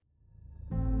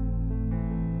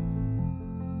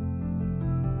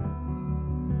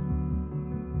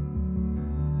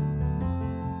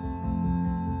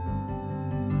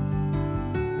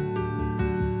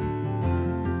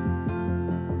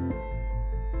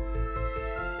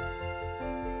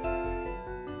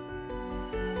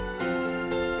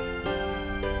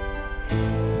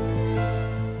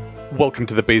Welcome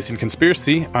to the Bayesian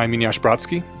Conspiracy. I'm Eneasz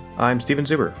Brodsky. I'm Steven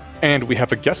Zuber. And we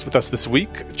have a guest with us this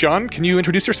week. John, can you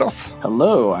introduce yourself?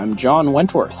 Hello, I'm John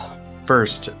Wentworth.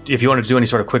 First, if you wanted to do any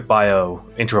sort of quick bio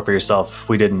intro for yourself,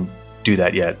 we didn't do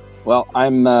that yet. Well,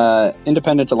 I'm an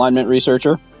independent alignment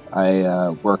researcher.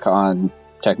 I work on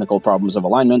technical problems of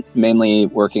alignment, mainly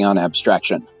working on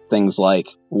abstraction. Things like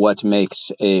what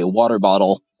makes a water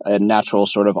bottle a natural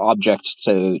sort of object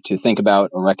to think about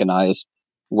or recognize,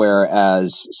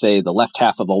 whereas, say, the left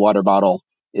half of a water bottle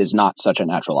is not such a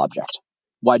natural object.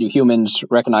 Why do humans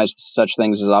recognize such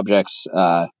things as objects?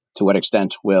 To what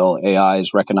extent will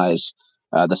AIs recognize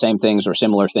the same things or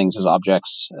similar things as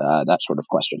objects? That sort of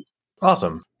question.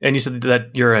 Awesome. And you said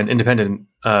that you're an independent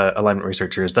alignment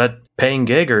researcher. Is that paying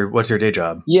gig or what's your day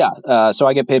job? Yeah, so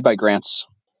I get paid by grants.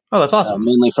 Oh, that's awesome.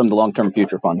 Mainly from the Long-Term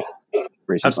Future Fund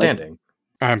recently. Outstanding.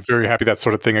 I'm very happy that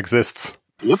sort of thing exists.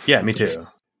 Yep. Yeah, me too.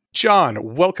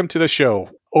 John, welcome to the show.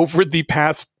 Over the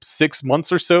past 6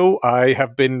 months or so, I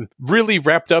have been really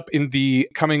wrapped up in the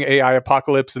coming AI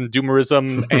apocalypse and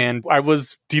doomerism, and I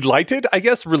was delighted, I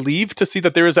guess, relieved to see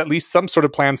that there is at least some sort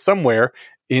of plan somewhere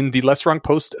in the Less Wrong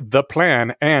post, The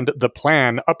Plan, and The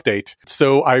Plan update.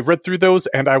 So I read through those,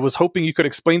 and I was hoping you could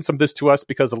explain some of this to us,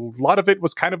 because a lot of it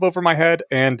was kind of over my head,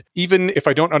 and even if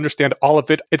I don't understand all of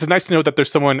it, it's nice to know that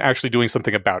there's someone actually doing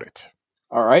something about it.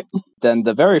 All right. Then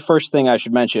the very first thing I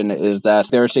should mention is that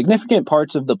there are significant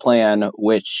parts of the plan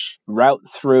which route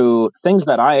through things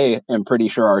that I am pretty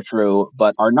sure are true,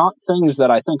 but are not things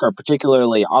that I think are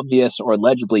particularly obvious or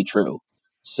legibly true.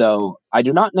 So I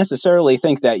do not necessarily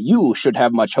think that you should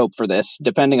have much hope for this,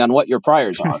 depending on what your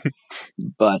priors are.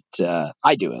 But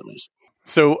I do, at least.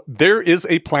 So there is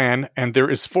a plan, and there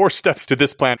is 4 steps to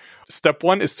this plan. Step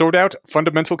 1 is sort out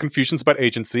fundamental confusions about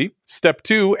agency. Step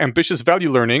 2, ambitious value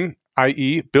learning,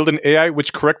 i.e. build an AI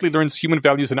which correctly learns human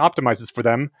values and optimizes for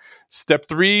them. Step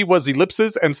 3 was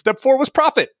ellipses, and step 4 was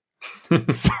profit.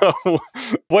 So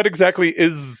what exactly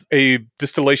is a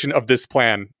distillation of this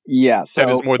plan? Yeah, so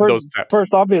that is more than those steps.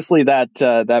 First, obviously,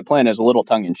 that plan is a little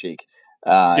tongue-in-cheek.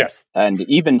 Yes. And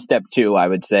even step 2, I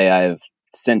would say I've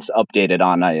since updated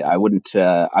on. I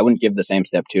wouldn't give the same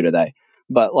step 2 today.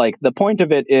 But like the point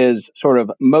of it is sort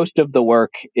of most of the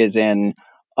work is in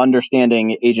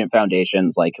understanding agent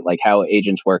foundations, like how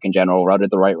agents work in general, what are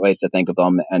the right ways to think of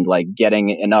them, and like getting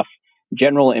enough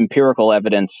general empirical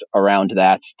evidence around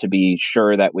that to be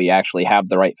sure that we actually have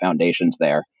the right foundations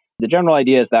there. The general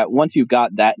idea is that once you've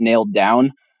got that nailed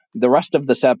down, the rest of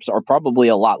the steps are probably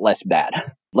a lot less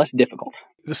bad, less difficult.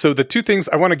 So the 2 things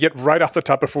I want to get right off the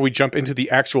top before we jump into the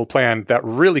actual plan that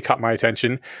really caught my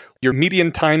attention. Your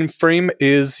median time frame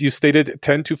is, you stated,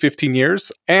 10 to 15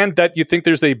 years, and that you think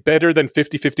there's a better than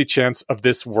 50-50 chance of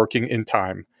this working in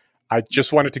time. I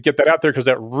just wanted to get that out there because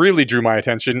that really drew my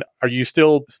attention. Are you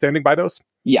still standing by those?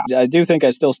 Yeah, I do think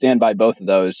I still stand by both of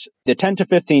those. The 10 to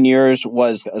 15 years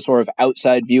was a sort of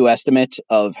outside view estimate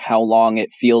of how long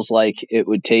it feels like it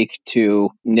would take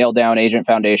to nail down agent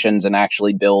foundations and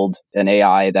actually build an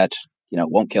AI that,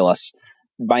 won't kill us.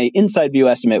 My inside view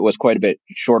estimate was quite a bit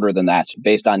shorter than that,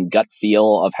 based on gut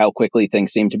feel of how quickly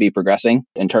things seem to be progressing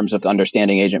in terms of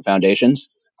understanding agent foundations.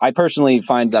 I personally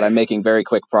find that I'm making very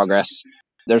quick progress.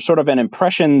 There's sort of an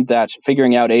impression that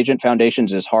figuring out agent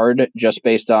foundations is hard just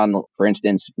based on, for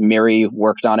instance, Miri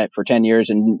worked on it for 10 years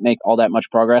and didn't make all that much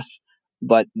progress.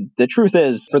 But the truth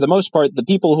is, for the most part, the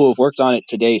people who have worked on it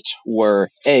to date were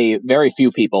A, very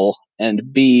few people, and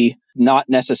B, not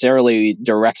necessarily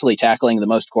directly tackling the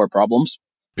most core problems.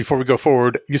 Before we go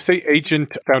forward, you say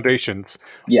agent foundations.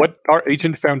 Yeah. What are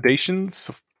agent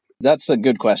foundations? That's a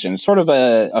good question. It's sort of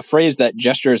a phrase that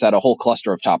gestures at a whole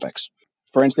cluster of topics.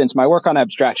 For instance, my work on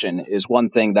abstraction is one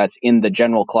thing that's in the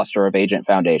general cluster of agent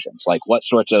foundations. Like, what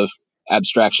sorts of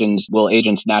abstractions will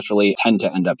agents naturally tend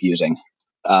to end up using?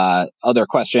 Other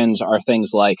questions are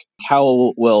things like,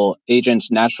 how will agents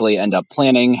naturally end up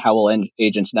planning? How will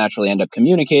agents naturally end up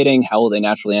communicating? How will they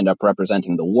naturally end up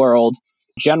representing the world?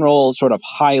 General sort of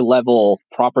high-level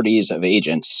properties of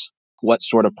agents. What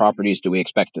sort of properties do we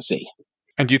expect to see?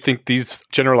 And do you think these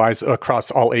generalize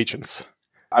across all agents?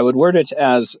 I would word it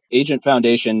as agent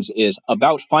foundations is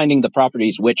about finding the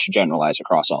properties which generalize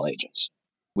across all agents.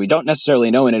 We don't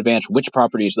necessarily know in advance which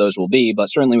properties those will be, but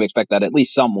certainly we expect that at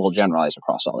least some will generalize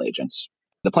across all agents.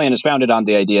 The plan is founded on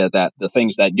the idea that the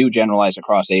things that do generalize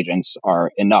across agents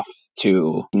are enough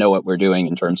to know what we're doing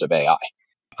in terms of AI.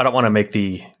 I don't want to make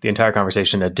the entire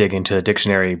conversation a dig into a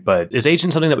dictionary, but is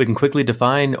agent something that we can quickly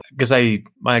define? Because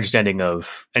my understanding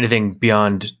of anything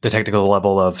beyond the technical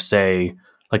level of, say,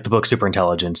 like the book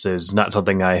Superintelligence is not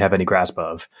something I have any grasp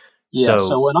of. Yeah,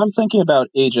 so when I'm thinking about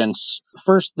agents,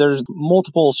 first there's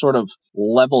multiple sort of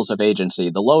levels of agency.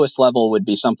 The lowest level would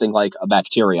be something like a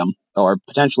bacterium, or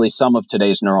potentially some of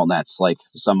today's neural nets, like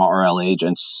some RL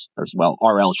agents, or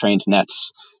RL trained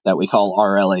nets that we call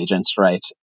RL agents, right?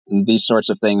 And these sorts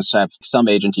of things have some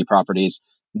agency properties.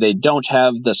 They don't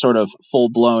have the sort of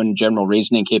full-blown general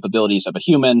reasoning capabilities of a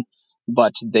human,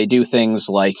 but they do things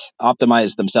like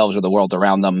optimize themselves or the world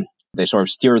around them. They sort of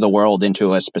steer the world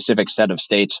into a specific set of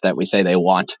states that we say they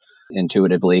want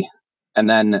intuitively. And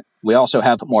then we also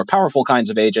have more powerful kinds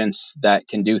of agents that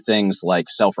can do things like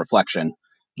self-reflection.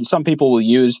 Some people will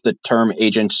use the term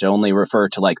agent to only refer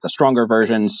to like the stronger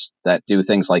versions that do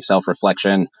things like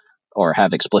self-reflection or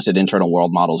have explicit internal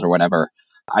world models or whatever.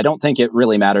 I don't think it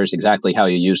really matters exactly how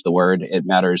you use the word. It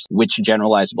matters which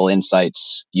generalizable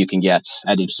insights you can get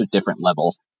at each different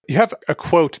level. You have a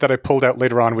quote that I pulled out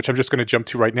later on, which I'm just going to jump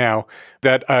to right now,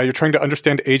 that you're trying to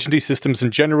understand agency systems in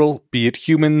general, be it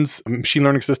humans, machine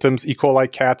learning systems, E. coli,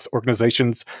 cats,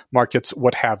 organizations, markets,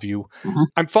 what have you. Mm-hmm.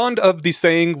 I'm fond of the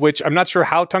saying, which I'm not sure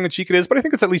how tongue-in-cheek it is, but I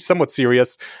think it's at least somewhat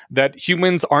serious, that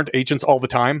humans aren't agents all the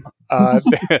time.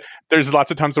 There's lots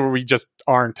of times where we just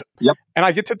aren't. Yep. And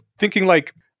I get to thinking,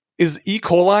 like, is E.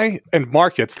 coli and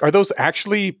markets, are those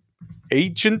actually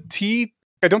agenty?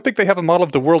 I don't think they have a model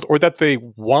of the world or that they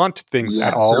want things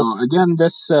at all. So again,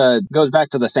 this goes back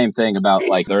to the same thing about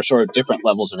like there are sort of different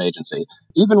levels of agency.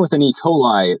 Even within E.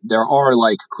 coli, there are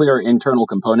like clear internal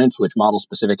components which model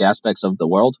specific aspects of the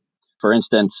world. For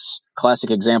instance, classic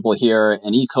example here,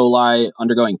 an E. coli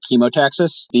undergoing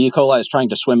chemotaxis. The E. coli is trying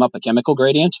to swim up a chemical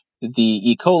gradient. The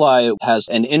E. coli has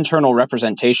an internal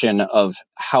representation of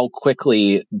how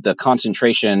quickly the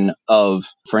concentration of,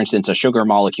 for instance, a sugar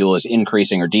molecule is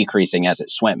increasing or decreasing as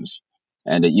it swims.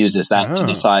 And it uses that to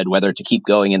decide whether to keep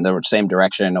going in the same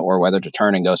direction or whether to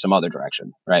turn and go some other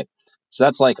direction, right? So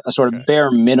that's like a sort of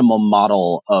bare minimum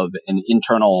model of an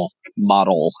internal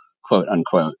model, quote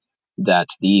unquote, that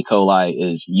the E. coli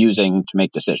is using to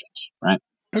make decisions, right?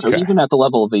 So even at the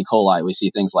level of E. coli, we see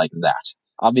things like that.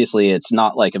 Obviously, it's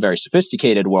not like a very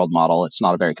sophisticated world model. It's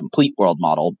not a very complete world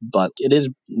model, but it is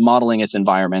modeling its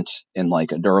environment in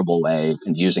like a durable way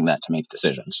and using that to make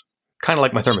decisions. Kind of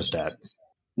like my thermostat.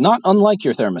 Not unlike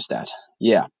your thermostat.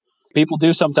 Yeah. People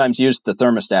do sometimes use the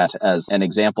thermostat as an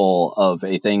example of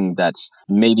a thing that's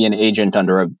maybe an agent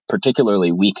under a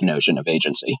particularly weak notion of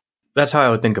agency. That's how I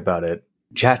would think about it.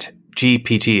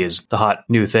 ChatGPT is the hot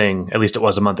new thing. At least it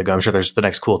was a month ago. I'm sure there's the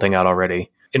next cool thing out already.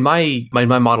 In my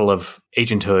model of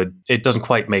agenthood, it doesn't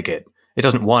quite make it. It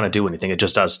doesn't want to do anything. It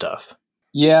just does stuff.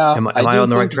 Yeah. Am I on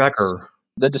the right track? Or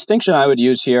the distinction I would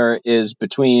use here is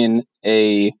between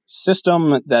a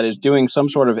system that is doing some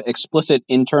sort of explicit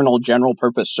internal general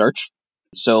purpose search.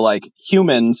 So like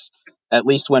humans, at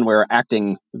least when we're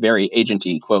acting very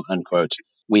agenty, quote unquote,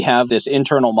 we have this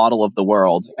internal model of the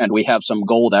world and we have some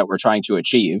goal that we're trying to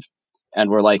achieve. And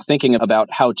we're like thinking about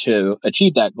how to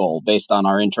achieve that goal based on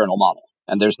our internal model.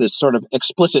 And there's this sort of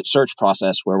explicit search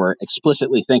process where we're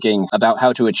explicitly thinking about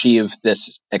how to achieve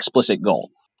this explicit goal.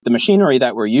 The machinery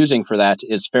that we're using for that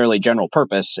is fairly general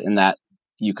purpose in that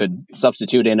you could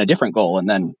substitute in a different goal and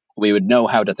then we would know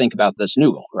how to think about this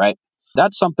new goal, right?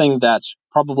 That's something that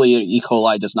probably E.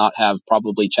 coli does not have,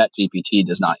 probably ChatGPT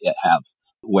does not yet have,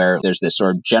 where there's this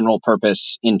sort of general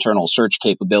purpose internal search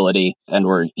capability, and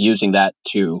we're using that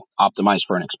to optimize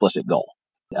for an explicit goal.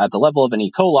 At the level of an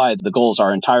E. coli, the goals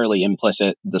are entirely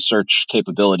implicit. The search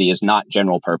capability is not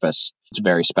general purpose. It's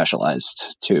very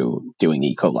specialized to doing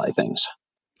E. coli things.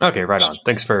 Okay, right on.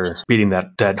 Thanks for beating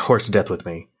that horse to death with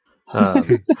me.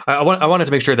 I wanted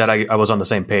to make sure that I was on the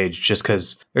same page, just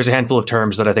because there's a handful of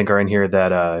terms that I think are in here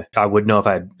that I would know if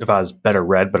I was better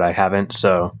read, but I haven't.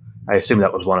 So I assume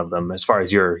that was one of them as far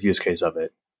as your use case of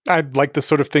it. I'd like this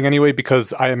sort of thing anyway,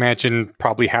 because I imagine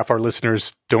probably half our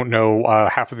listeners don't know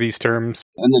half of these terms.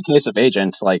 In the case of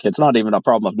agent, like it's not even a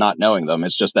problem of not knowing them.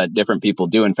 It's just that different people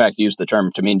do, in fact, use the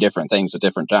term to mean different things at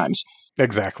different times.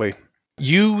 Exactly.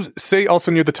 You say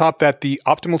also near the top that the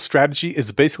optimal strategy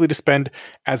is basically to spend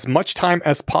as much time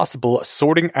as possible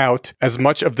sorting out as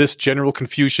much of this general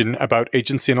confusion about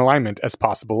agency and alignment as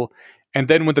possible. And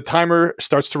then when the timer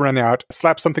starts to run out,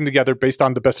 slap something together based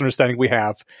on the best understanding we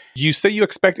have. You say you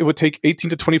expect it would take 18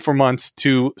 to 24 months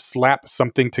to slap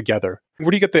something together.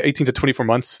 Where do you get the 18 to 24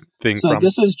 months thing from? So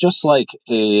this is just like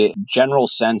a general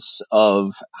sense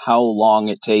of how long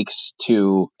it takes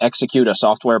to execute a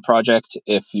software project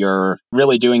if you're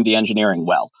really doing the engineering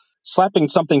well. Slapping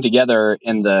something together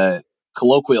in the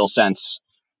colloquial sense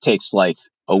takes like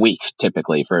a week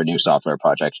typically for a new software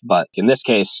project. But in this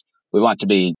case, we want to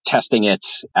be testing it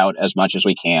out as much as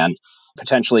we can.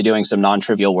 potentially doing some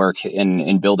non-trivial work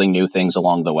in building new things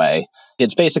along the way.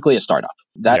 It's basically a startup.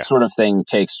 That sort of thing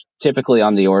takes typically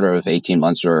on the order of 18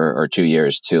 months or 2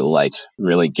 years to like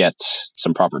really get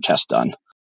some proper tests done.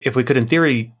 If we could, in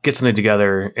theory, get something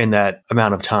together in that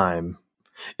amount of time,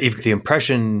 if the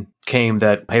impression came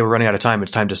that, hey, we're running out of time,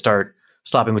 it's time to start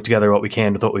slapping together what we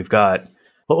can with what we've got,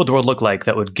 what would the world look like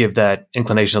that would give that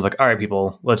inclination of like, all right,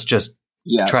 people, let's just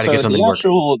try to get something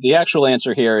working? The actual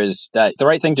answer here is that the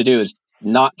right thing to do is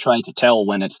not try to tell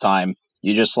when it's time.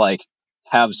 You just like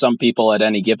have some people at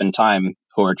any given time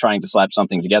who are trying to slap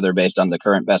something together based on the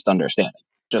current best understanding.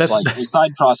 Just like a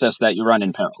side process that you run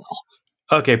in parallel.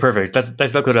 Okay, perfect. That's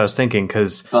exactly what I was thinking.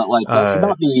 But like that should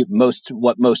not be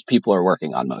what most people are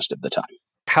working on most of the time.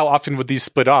 How often would these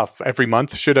split off? Every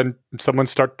month? Should someone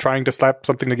start trying to slap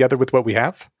something together with what we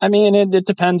have? I mean, it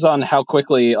depends on how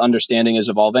quickly understanding is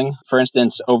evolving. For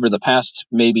instance, over the past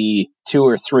maybe 2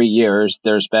 or 3 years,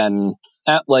 there's been,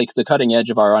 at like the cutting edge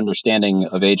of our understanding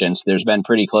of agents, there's been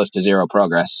pretty close to zero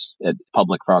progress,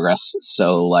 public progress.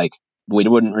 So like we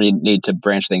wouldn't really need to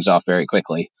branch things off very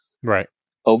quickly. Right.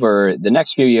 Over the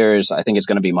next few years, I think it's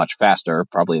going to be much faster.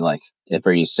 Probably like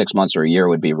every 6 months or a year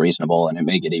would be reasonable, and it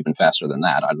may get even faster than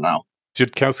that. I don't know.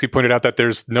 Jutkowski pointed out that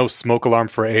there's no smoke alarm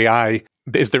for AI.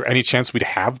 Is there any chance we'd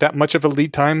have that much of a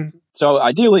lead time? So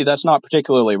ideally, that's not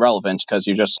particularly relevant because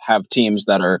you just have teams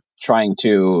that are trying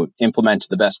to implement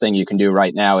the best thing you can do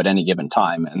right now at any given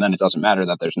time. And then it doesn't matter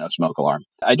that there's no smoke alarm.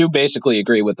 I do basically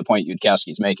agree with the point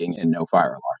Jutkowski's making in no fire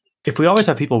alarm. If we always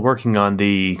have people working on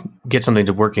the get something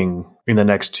to working in the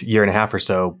next year and a half or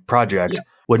so project,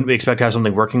 wouldn't we expect to have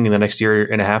something working in the next year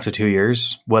and a half to 2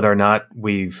 years, whether or not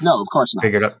we've No, of course not.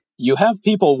 Figured out? You have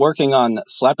people working on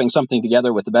slapping something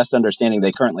together with the best understanding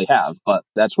they currently have, but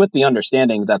that's with the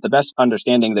understanding that the best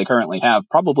understanding they currently have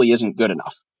probably isn't good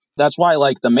enough. That's why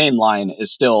like the main line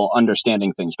is still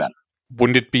understanding things better.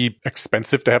 Wouldn't it be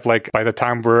expensive to have like by the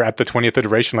time we're at the 20th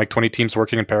iteration, like 20 teams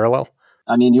working in parallel?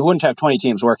 I mean, you wouldn't have 20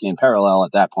 teams working in parallel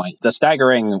at that point. The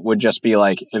staggering would just be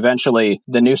like, eventually,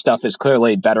 the new stuff is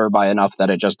clearly better by enough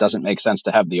that it just doesn't make sense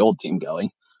to have the old team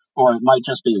going. Or it might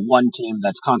just be one team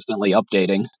that's constantly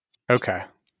updating. Okay.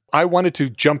 I wanted to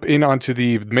jump in onto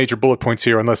the major bullet points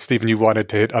here, unless, Stephen, you wanted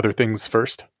to hit other things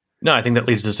first. No, I think that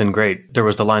leads us in great. There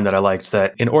was the line that I liked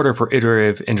that in order for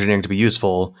iterative engineering to be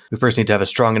useful, we first need to have a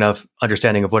strong enough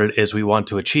understanding of what it is we want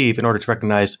to achieve in order to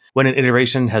recognize when an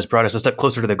iteration has brought us a step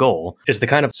closer to the goal. It's the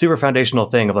kind of super foundational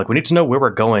thing of like, we need to know where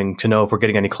we're going to know if we're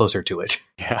getting any closer to it.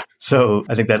 Yeah. So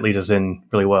I think that leads us in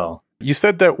really well. You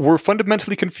said that we're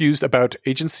fundamentally confused about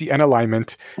agency and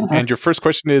alignment. Mm-hmm. And your first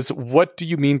question is, what do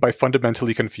you mean by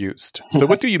fundamentally confused? So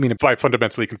what do you mean by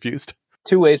fundamentally confused?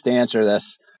 2 ways to answer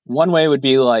this. One way would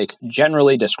be like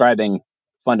generally describing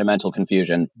fundamental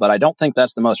confusion, but I don't think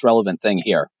that's the most relevant thing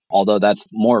here, although that's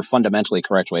more fundamentally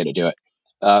correct way to do it.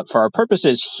 For our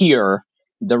purposes here,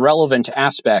 the relevant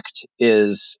aspect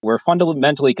is we're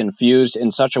fundamentally confused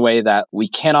in such a way that we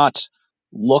cannot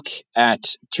look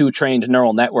at 2 trained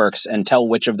neural networks and tell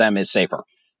which of them is safer.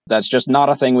 That's just not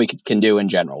a thing we can do in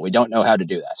general. We don't know how to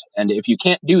do that. And if you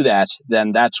can't do that,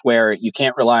 then that's where you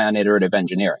can't rely on iterative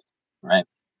engineering, right?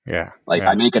 Yeah. Like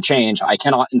I make a change, I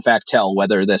cannot in fact tell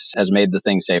whether this has made the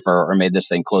thing safer or made this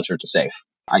thing closer to safe.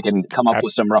 I can come up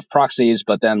with some rough proxies,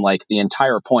 but then like the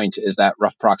entire point is that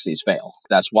rough proxies fail.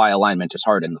 That's why alignment is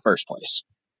hard in the first place.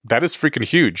 That is freaking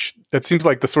huge. That seems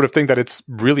like the sort of thing that it's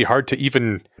really hard to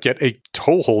even get a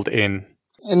toehold in.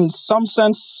 In some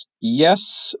sense,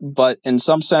 yes, but in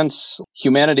some sense,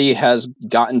 humanity has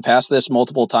gotten past this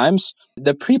multiple times.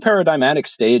 The pre-paradigmatic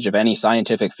stage of any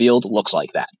scientific field looks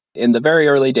like that. In the very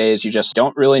early days, you just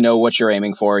don't really know what you're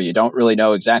aiming for. You don't really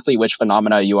know exactly which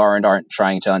phenomena you are and aren't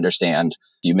trying to understand.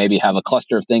 You maybe have a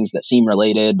cluster of things that seem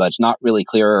related, but it's not really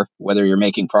clear whether you're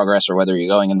making progress or whether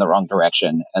you're going in the wrong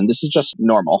direction. And this is just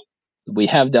normal. We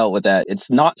have dealt with that.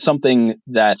 It's not something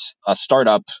that a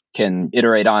startup can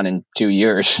iterate on in 2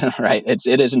 years, right?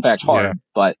 It is in fact hard,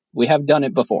 but we have done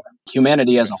it before.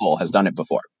 Humanity as a whole has done it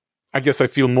before. I guess I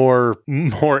feel more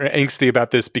angsty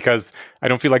about this because I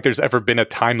don't feel like there's ever been a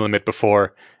time limit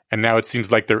before, and now it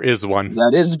seems like there is one.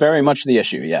 That is very much the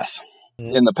issue, yes.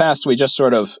 In the past, we just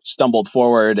sort of stumbled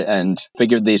forward and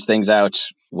figured these things out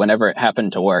whenever it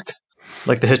happened to work.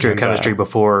 Like the history of chemistry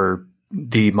before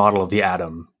the model of the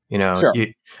atom. You know, sure.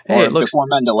 Before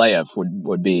Mendeleev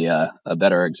would be a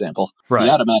better example. Right.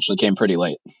 The atom actually came pretty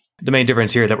late. The main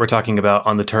difference here that we're talking about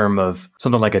on the term of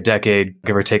something like a decade,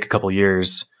 give or take a couple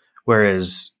years,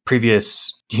 whereas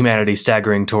previous humanity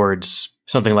staggering towards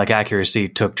something like accuracy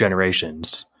took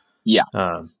generations. Yeah.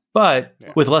 But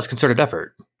with less concerted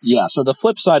effort. Yeah. So the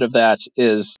flip side of that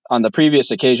is on the previous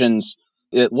occasions,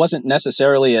 it wasn't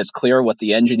necessarily as clear what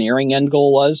the engineering end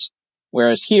goal was.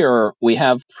 Whereas here, we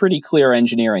have pretty clear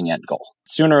engineering end goal.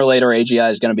 Sooner or later, AGI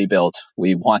is going to be built.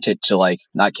 We want it to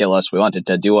not kill us. We want it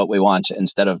to do what we want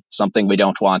instead of something we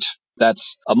don't want.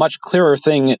 That's a much clearer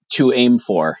thing to aim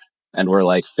for. And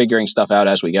we're figuring stuff out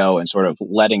as we go and sort of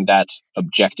letting that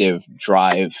objective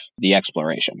drive the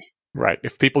exploration. Right.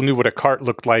 If people knew what a cart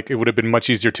looked like, it would have been much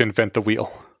easier to invent the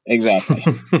wheel. Exactly.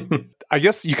 I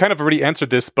guess you kind of already answered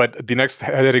this, but the next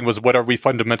heading was, what are we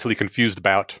fundamentally confused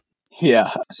about?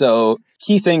 Yeah. So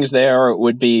key things there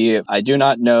would be, I do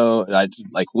not know,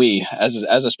 we as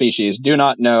a species do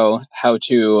not know how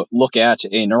to look at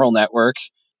a neural network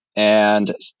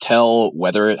and tell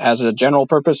whether it has a general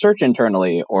purpose search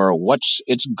internally, or what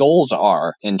its goals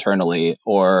are internally,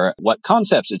 or what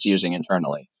concepts it's using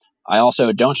internally. I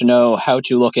also don't know how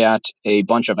to look at a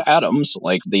bunch of atoms,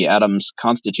 like the atoms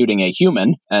constituting a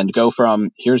human, and go from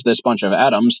here's this bunch of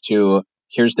atoms to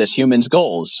here's this human's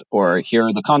goals, or here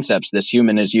are the concepts this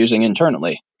human is using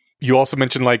internally. You also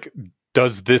mentioned,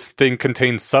 does this thing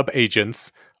contain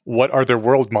sub-agents? What are their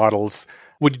world models?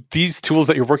 Would these tools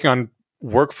that you're working on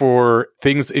work for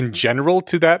things in general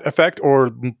to that effect,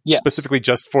 or specifically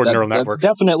just for neural networks?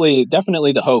 That's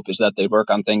definitely the hope, is that they work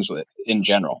on things in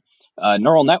general.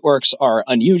 Neural networks are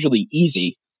unusually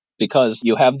easy because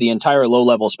you have the entire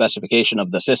low-level specification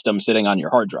of the system sitting on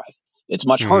your hard drive. It's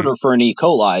much harder for an E.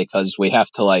 coli because we have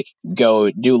to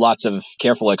go do lots of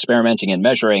careful experimenting and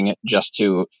measuring just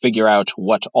to figure out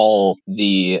what all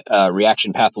the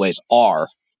reaction pathways are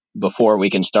before we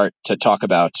can start to talk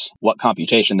about what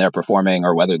computation they're performing,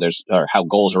 or or how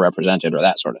goals are represented, or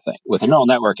that sort of thing. With a neural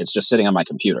network, it's just sitting on my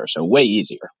computer, so way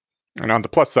easier. And on the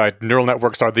plus side, neural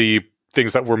networks are the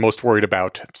things that we're most worried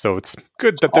about. So it's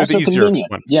good that they're also the easier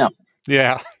convenient. one.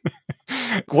 Yeah.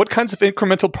 What kinds of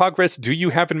incremental progress do you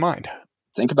have in mind?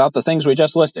 Think about the things we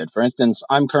just listed. For instance,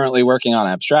 I'm currently working on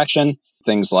abstraction.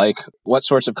 Things like what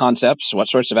sorts of concepts, what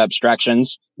sorts of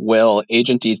abstractions will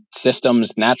agency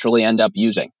systems naturally end up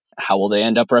using? How will they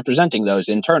end up representing those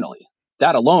internally?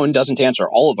 That alone doesn't answer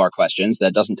all of our questions.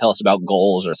 That doesn't tell us about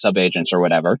goals or subagents or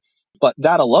whatever. But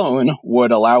that alone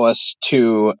would allow us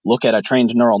to look at a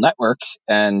trained neural network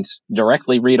and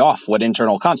directly read off what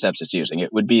internal concepts it's using.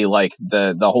 It would be like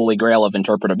the holy grail of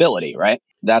interpretability, right?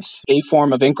 That's a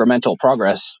form of incremental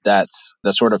progress. That's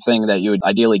the sort of thing that you would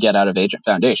ideally get out of agent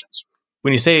foundations.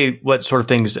 When you say what sort of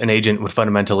things an agent would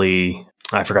fundamentally,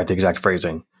 I forgot the exact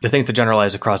phrasing, the things that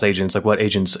generalize across agents, like what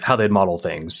agents, how they'd model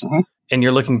things. And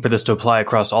you're looking for this to apply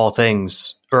across all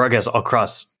things, or I guess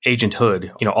across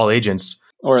agenthood, all agents.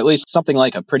 Or at least something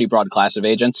like a pretty broad class of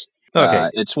agents. Okay.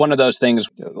 It's one of those things,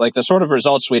 the sort of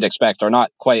results we'd expect are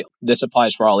not quite this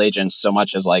applies for all agents so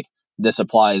much as this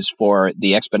applies for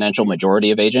the exponential majority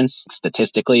of agents.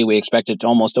 Statistically, we expect it to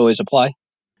almost always apply.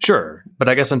 Sure. But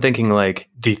I guess I'm thinking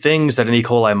the things that an E.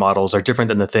 coli models are different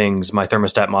than the things my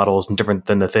thermostat models and different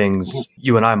than the things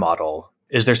you and I model.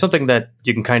 Is there something that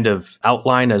you can kind of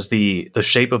outline as the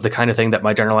shape of the kind of thing that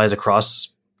might generalize across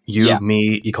you,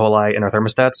 me, E. coli, and our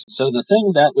thermostats? So the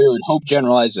thing that we would hope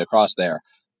generalizes across there,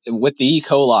 with the E.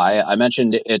 coli, I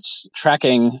mentioned it's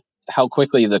tracking how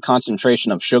quickly the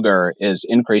concentration of sugar is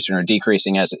increasing or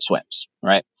decreasing as it swims,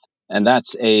 right? And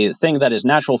that's a thing that is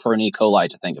natural for an E. coli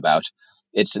to think about.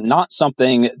 It's not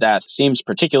something that seems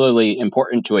particularly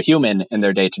important to a human in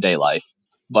their day-to-day life.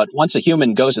 But once a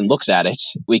human goes and looks at it,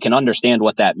 we can understand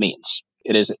what that means.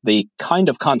 It is the kind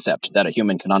of concept that a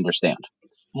human can understand.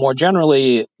 More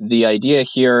generally, the idea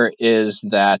here is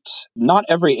that not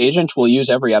every agent will use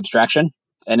every abstraction.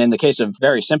 And in the case of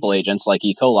very simple agents like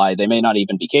E. coli, they may not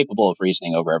even be capable of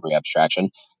reasoning over every abstraction.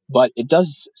 But it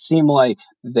does seem like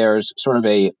there's sort of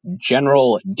a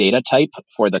general data type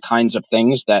for the kinds of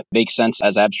things that make sense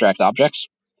as abstract objects.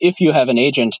 If you have an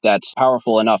agent that's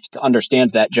powerful enough to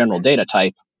understand that general data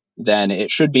type, then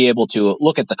it should be able to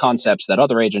look at the concepts that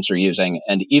other agents are using.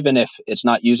 And even if it's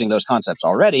not using those concepts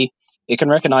already, it can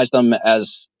recognize them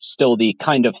as still the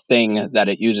kind of thing that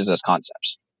it uses as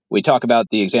concepts. We talk about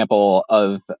the example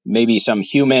of maybe some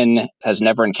human has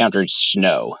never encountered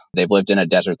snow. They've lived in a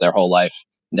desert their whole life,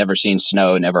 never seen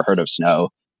snow, never heard of snow.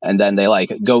 And then they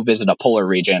go visit a polar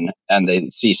region and they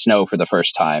see snow for the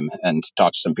first time and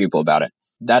talk to some people about it.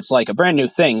 That's a brand new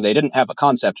thing. They didn't have a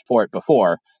concept for it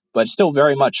before, but still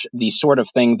very much the sort of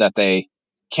thing that they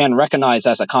can recognize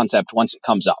as a concept once it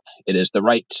comes up. It is the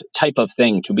right type of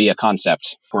thing to be a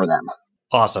concept for them.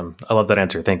 Awesome. I love that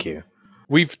answer. Thank you.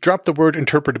 We've dropped the word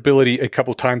interpretability a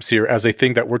couple times here as a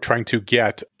thing that we're trying to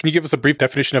get. Can you give us a brief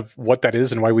definition of what that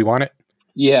is and why we want it?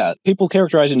 Yeah, people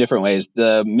characterize in different ways.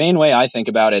 The main way I think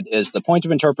about it is the point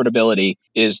of interpretability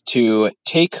is to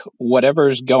take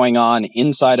whatever's going on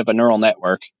inside of a neural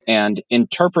network and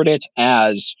interpret it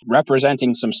as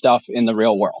representing some stuff in the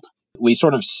real world. We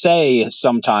sort of say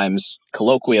sometimes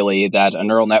colloquially that a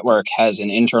neural network has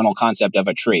an internal concept of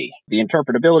a tree. The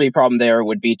interpretability problem there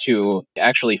would be to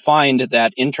actually find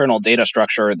that internal data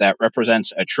structure that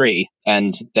represents a tree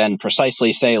and then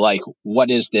precisely say, like,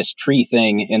 what is this tree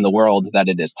thing in the world that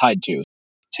it is tied to?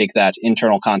 Take that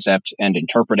internal concept and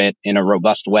interpret it in a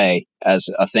robust way as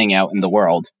a thing out in the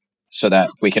world so that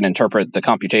we can interpret the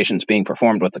computations being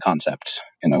performed with the concept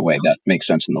in a way that makes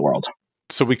sense in the world.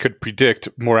 So we could predict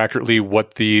more accurately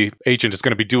what the agent is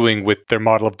going to be doing with their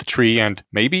model of the tree and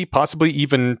maybe possibly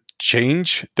even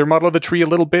change their model of the tree a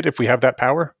little bit if we have that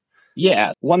power?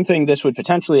 Yeah. One thing this would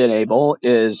potentially enable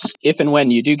is if and when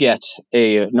you do get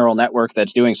a neural network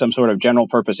that's doing some sort of general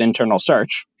purpose internal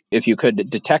search, if you could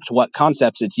detect what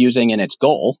concepts it's using in its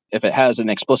goal, if it has an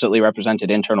explicitly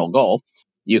represented internal goal,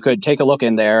 you could take a look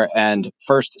in there and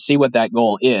first see what that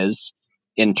goal is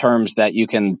in terms that you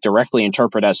can directly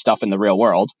interpret as stuff in the real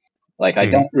world. Like, I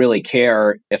don't really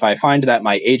care if I find that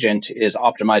my agent is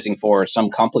optimizing for some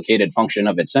complicated function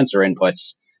of its sensor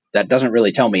inputs that doesn't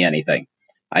really tell me anything.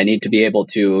 I need to be able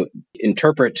to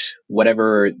interpret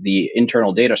whatever the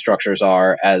internal data structures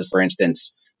are as, for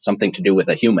instance, something to do with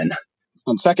a human.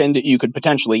 And second, you could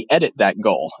potentially edit that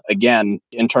goal, again,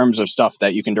 in terms of stuff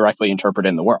that you can directly interpret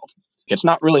in the world. It's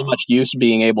not really much use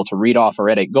being able to read off or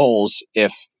edit goals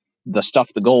if the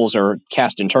stuff the goals are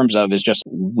cast in terms of is just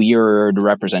weird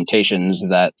representations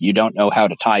that you don't know how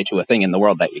to tie to a thing in the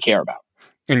world that you care about.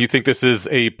 And you think this is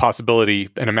a possibility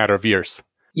in a matter of years?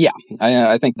 Yeah,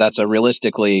 I think that's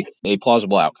realistically a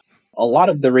plausible outcome. A lot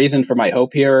of the reason for my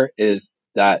hope here is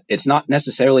that it's not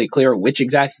necessarily clear which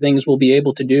exact things we'll be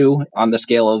able to do on the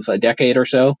scale of a decade or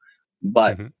so,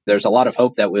 but there's a lot of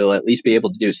hope that we'll at least be able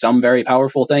to do some very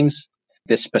powerful things.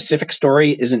 This specific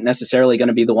story isn't necessarily going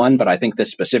to be the one, but I think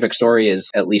this specific story is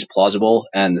at least plausible,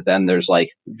 and then there's like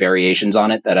variations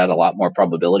on it that add a lot more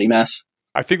probability mass.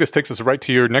 I think this takes us right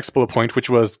to your next bullet point, which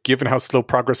was, given how slow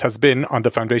progress has been on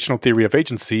the foundational theory of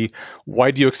agency,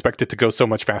 why do you expect it to go so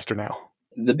much faster now?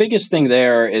 The biggest thing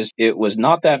there is it was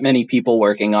not that many people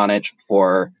working on it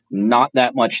for not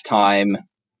that much time,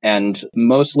 and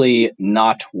mostly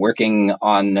not working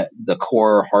on the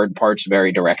core hard parts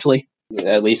very directly,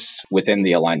 at least within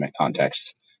the alignment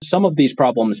context. Some of these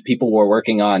problems people were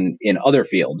working on in other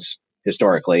fields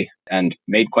historically and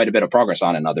made quite a bit of progress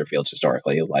on in other fields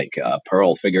historically, like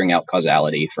Perl figuring out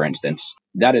causality, for instance.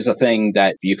 That is a thing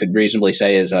that you could reasonably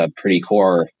say is a pretty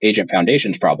core agent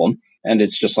foundations problem. And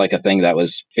it's just like a thing that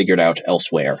was figured out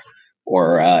elsewhere.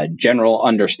 Or general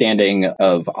understanding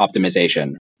of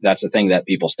optimization. That's a thing that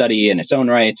people study in its own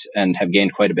right and have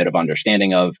gained quite a bit of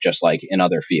understanding of, just like in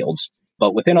other fields.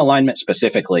 But within alignment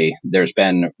specifically, there's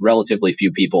been relatively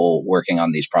few people working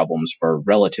on these problems for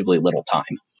relatively little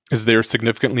time. Is there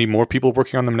significantly more people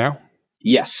working on them now?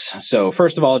 Yes. So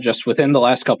first of all, just within the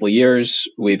last couple of years,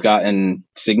 we've gotten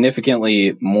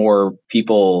significantly more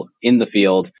people in the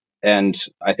field. And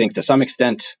I think to some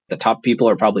extent, the top people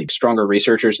are probably stronger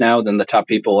researchers now than the top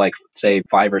people, like, say,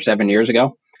 5 or 7 years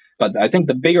ago. But I think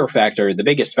the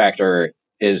biggest factor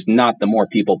is not the more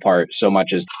people part so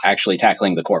much as actually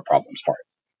tackling the core problems part.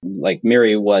 Like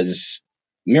Miri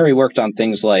worked on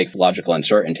things like logical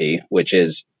uncertainty, which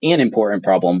is an important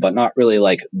problem, but not really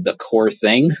like the core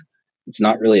thing. It's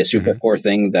not really a super core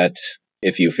thing that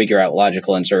if you figure out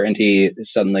logical uncertainty,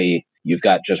 suddenly you've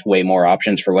got just way more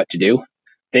options for what to do.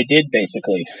 They did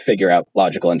basically figure out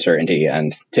logical uncertainty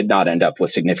and did not end up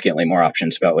with significantly more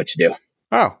options about what to do.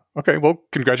 Oh, okay. Well,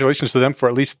 congratulations to them for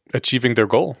at least achieving their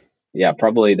goal. Yeah,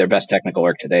 probably their best technical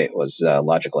work to date was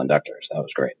logical inductors. That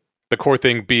was great. The core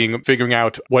thing being figuring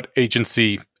out what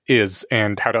agency is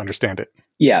and how to understand it.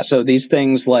 Yeah, so these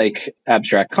things like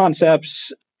abstract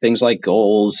concepts, things like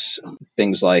goals,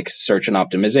 things like search and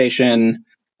optimization,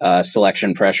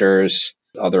 selection pressures,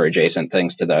 other adjacent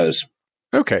things to those.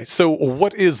 Okay, so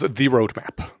what is the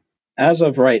roadmap? As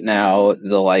of right now,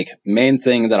 the main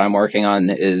thing that I'm working on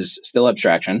is still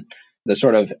abstraction. The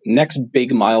sort of next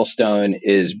big milestone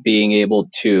is being able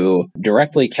to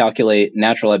directly calculate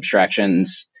natural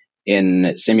abstractions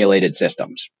in simulated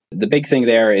systems. The big thing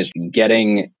there is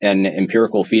getting an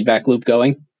empirical feedback loop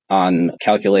going on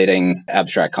calculating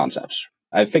abstract concepts.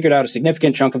 I've figured out a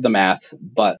significant chunk of the math,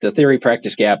 but the theory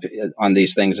practice gap on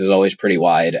these things is always pretty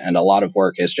wide, and a lot of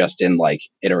work is just in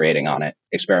iterating on it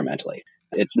experimentally.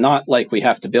 It's not like we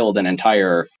have to build an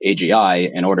entire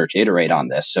AGI in order to iterate on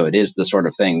this. So it is the sort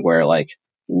of thing where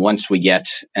once we get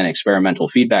an experimental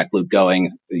feedback loop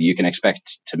going, you can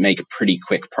expect to make pretty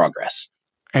quick progress.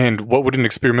 And what would an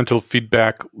experimental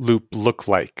feedback loop look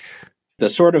like? The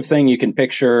sort of thing you can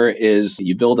picture is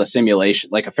you build a simulation,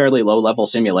 like a fairly low-level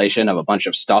simulation of a bunch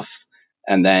of stuff,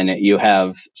 and then you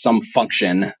have some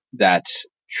function that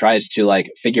tries to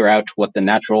figure out what the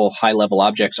natural high-level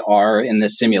objects are in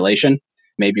this simulation.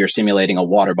 Maybe you're simulating a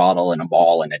water bottle and a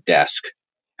ball and a desk.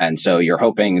 And so you're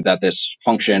hoping that this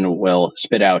function will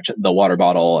spit out the water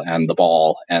bottle and the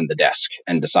ball and the desk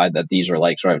and decide that these are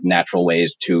sort of natural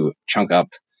ways to chunk up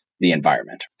the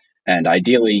environment. And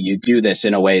ideally, you do this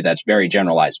in a way that's very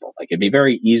generalizable. It'd be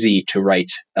very easy to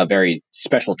write a very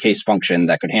special case function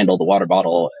that could handle the water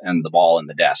bottle and the ball and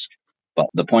the desk. But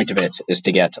the point of it is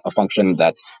to get a function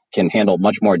that can handle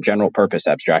much more general purpose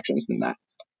abstractions than that.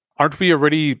 Aren't we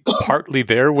already partly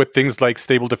there with things like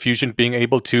Stable Diffusion being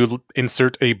able to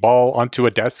insert a ball onto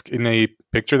a desk in a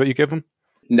picture that you give them?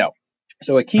 No.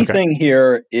 So a key thing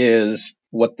here is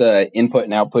what the input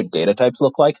and output data types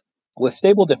look like. With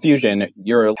Stable Diffusion,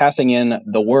 you're passing in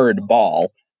the word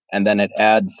ball, and then it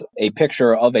adds a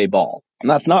picture of a ball. And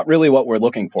that's not really what we're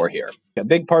looking for here. A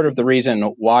big part of the reason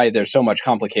why there's so much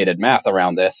complicated math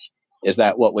around this is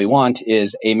that what we want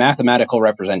is a mathematical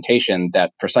representation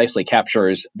that precisely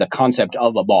captures the concept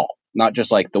of a ball. Not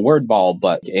just the word ball,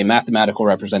 but a mathematical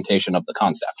representation of the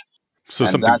concept. So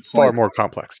something far more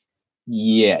complex.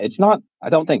 Yeah, it's not, I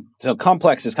don't think, so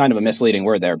complex is kind of a misleading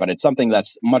word there, but it's something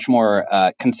that's much more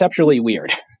conceptually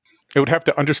weird. It would have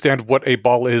to understand what a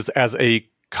ball is as a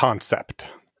concept.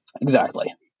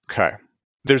 Exactly. Okay.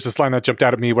 There's this line that jumped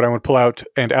out at me when I want to pull out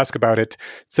and ask about it.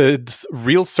 It says,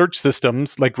 real search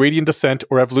systems like gradient descent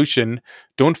or evolution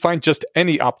don't find just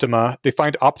any optima. They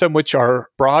find optima which are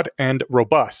broad and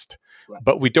robust,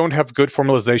 but we don't have good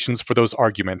formalizations for those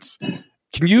arguments.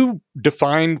 Can you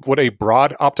define what a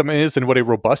broad optima is and what a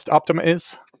robust optima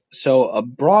is? So a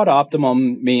broad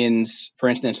optimum means, for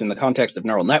instance, in the context of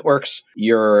neural networks,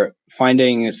 you're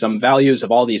finding some values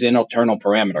of all these internal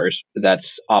parameters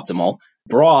that's optimal.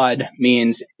 Broad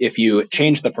means if you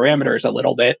change the parameters a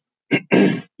little bit,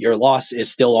 your loss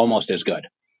is still almost as good.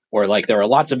 Or there are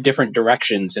lots of different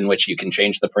directions in which you can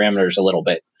change the parameters a little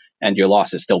bit, and your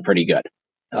loss is still pretty good.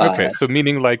 Okay, so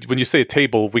meaning when you say a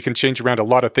table, we can change around a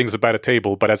lot of things about a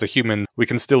table, but as a human, we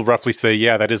can still roughly say,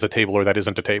 yeah, that is a table or that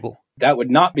isn't a table. That would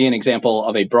not be an example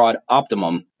of a broad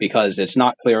optimum because it's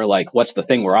not clear what's the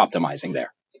thing we're optimizing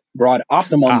there. Broad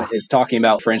optimum is talking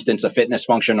about, for instance, a fitness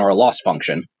function or a loss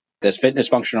function. This fitness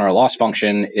function or a loss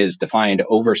function is defined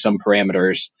over some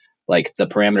parameters, like the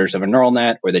parameters of a neural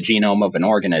net or the genome of an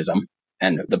organism.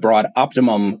 And the broad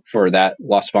optimum for that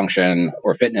loss function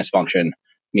or fitness function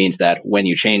means that when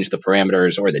you change the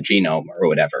parameters or the genome or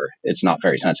whatever, it's not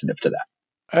very sensitive to that.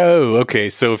 Oh, okay.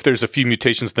 So if there's a few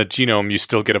mutations in the genome, you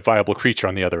still get a viable creature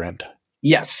on the other end.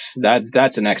 Yes,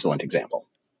 that's an excellent example.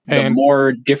 The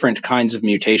more different kinds of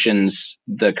mutations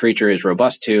the creature is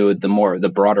robust to,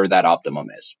 the broader that optimum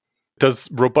is. Does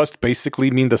robust basically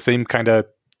mean the same kind of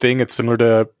thing? It's similar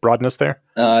to broadness there?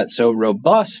 So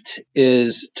robust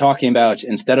is talking about,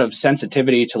 instead of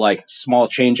sensitivity to small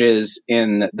changes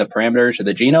in the parameters of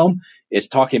the genome, it's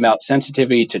talking about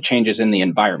sensitivity to changes in the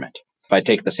environment. If I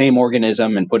take the same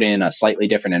organism and put in a slightly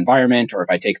different environment, or if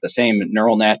I take the same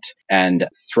neural net and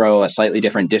throw a slightly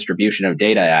different distribution of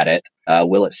data at it,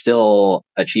 will it still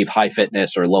achieve high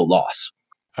fitness or low loss?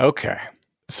 Okay.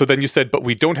 So then you said, but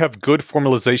we don't have good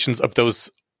formalizations of those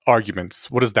arguments.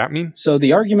 What does that mean? So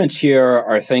the arguments here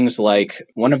are things like,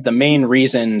 one of the main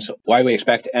reasons why we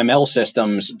expect ML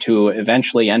systems to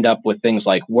eventually end up with things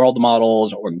like world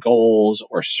models or goals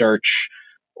or search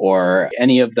or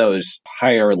any of those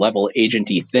higher level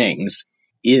agenty things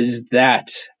is that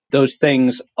those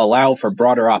things allow for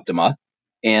broader optima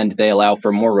and they allow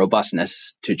for more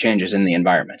robustness to changes in the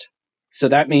environment. So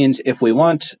that means if we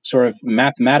want sort of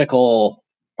mathematical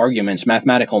arguments,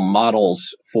 mathematical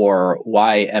models for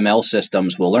why ML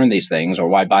systems will learn these things, or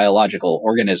why biological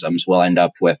organisms will end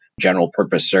up with general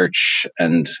purpose search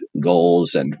and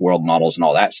goals and world models and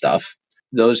all that stuff,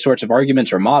 those sorts of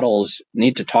arguments or models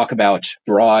need to talk about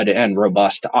broad and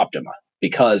robust optima,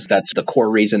 because that's the core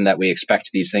reason that we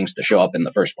expect these things to show up in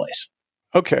the first place.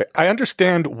 Okay, I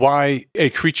understand why a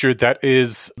creature that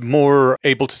is more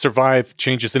able to survive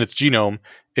changes in its genome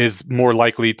is more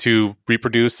likely to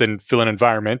reproduce and fill an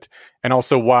environment, and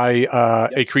also why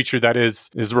a creature that is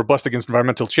robust against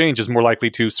environmental change is more likely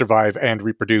to survive and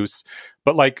reproduce.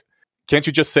 But can't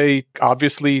you just say,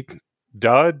 obviously,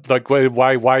 duh?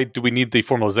 Why do we need the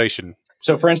formalization?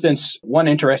 So, for instance, one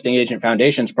interesting agent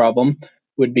foundations problem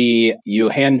would be, you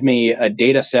hand me a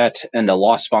data set and a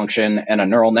loss function and a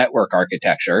neural network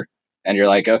architecture. And you're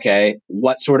like, okay,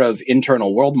 what sort of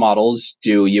internal world models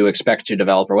do you expect to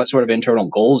develop, or what sort of internal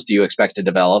goals do you expect to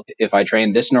develop if I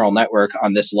train this neural network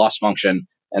on this loss function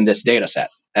and this data set?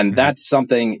 And that's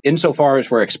something, insofar as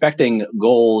we're expecting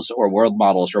goals or world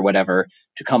models or whatever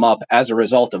to come up as a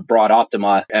result of broad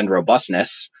optima and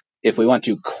robustness. If we want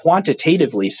to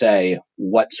quantitatively say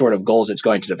what sort of goals it's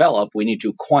going to develop, we need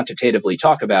to quantitatively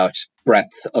talk about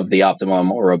breadth of the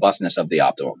optimum or robustness of the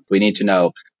optimum. We need to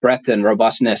know breadth and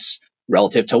robustness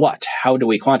relative to what? How do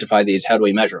we quantify these? How do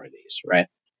we measure these, right?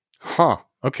 Huh.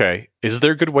 Okay. Is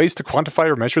there good ways to quantify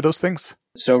or measure those things?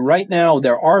 So right now,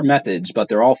 there are methods, but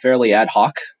they're all fairly ad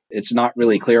hoc. It's not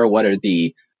really clear what are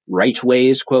the right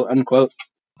ways, quote unquote.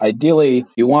 Ideally,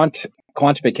 you want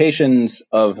quantifications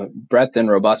of breadth and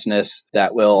robustness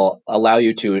that will allow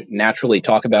you to naturally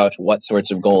talk about what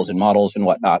sorts of goals and models and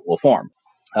whatnot will form.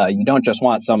 You don't just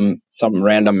want some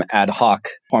random ad hoc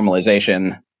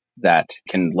formalization that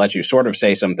can let you sort of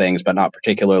say some things, but not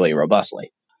particularly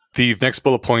robustly. The next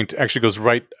bullet point actually goes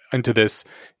right into this.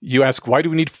 You ask, why do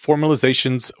we need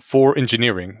formalizations for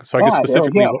engineering? So I guess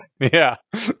specifically, yeah.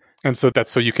 And so that's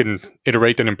so you can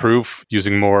iterate and improve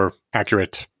using more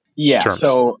accurate terms.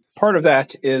 So part of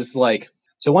that is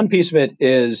so one piece of it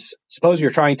is, suppose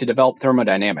you're trying to develop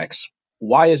thermodynamics.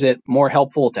 Why is it more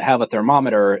helpful to have a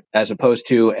thermometer as opposed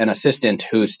to an assistant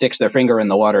who sticks their finger in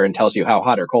the water and tells you how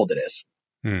hot or cold it is?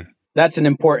 That's an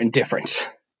important difference.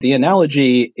 The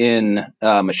analogy in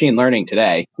machine learning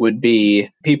today would be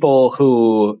people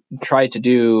who try to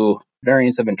do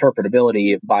variants of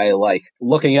interpretability by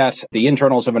looking at the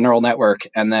internals of a neural network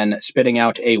and then spitting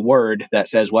out a word that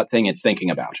says what thing it's thinking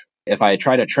about. If I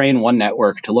try to train one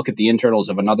network to look at the internals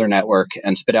of another network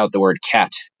and spit out the word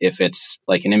cat, if it's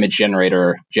like an image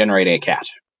generator generating a cat,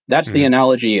 that's the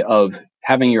analogy of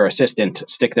having your assistant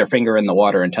stick their finger in the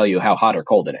water and tell you how hot or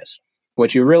cold it is.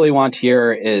 What you really want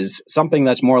here is something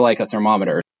that's more like a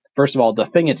thermometer. First of all, the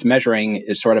thing it's measuring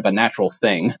is sort of a natural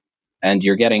thing, and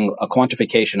you're getting a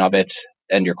quantification of it,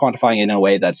 and you're quantifying it in a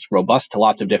way that's robust to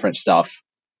lots of different stuff.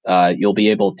 You'll be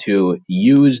able to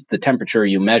use the temperature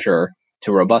you measure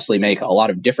to robustly make a lot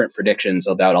of different predictions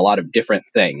about a lot of different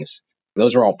things.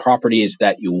 Those are all properties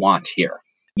that you want here.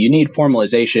 You need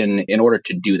formalization in order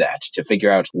to do that, to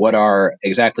figure out what are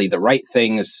exactly the right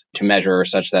things to measure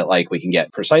such that we can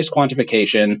get precise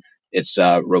quantification. It's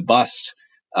robust.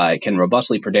 It can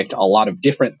robustly predict a lot of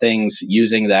different things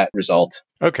using that result.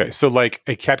 Okay, so like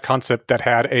a cat concept that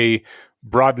had a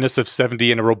broadness of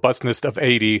 70 and a robustness of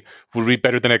 80 would be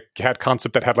better than a cat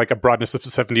concept that had a broadness of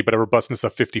 70 but a robustness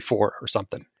of 54 or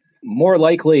something. More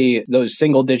likely, those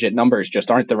single-digit numbers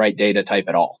just aren't the right data type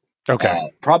at all. Okay.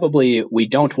 Probably we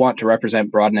don't want to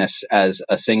represent broadness as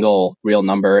a single real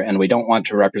number, and we don't want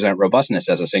to represent robustness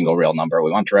as a single real number.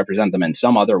 We want to represent them in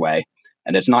some other way,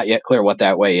 and it's not yet clear what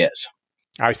that way is.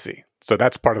 I see. So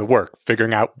that's part of the work,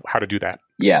 figuring out how to do that.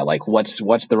 Yeah,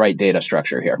 what's the right data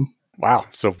structure here? Wow,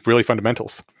 so really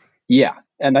fundamentals. Yeah,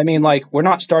 and I mean, we're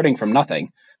not starting from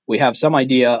nothing. We have some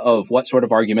idea of what sort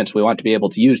of arguments we want to be able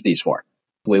to use these for.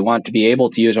 We want to be able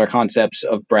to use our concepts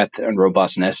of breadth and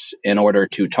robustness in order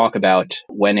to talk about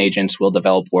when agents will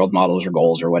develop world models or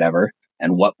goals or whatever,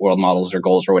 and what world models or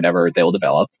goals or whatever they'll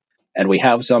develop. And we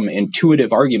have some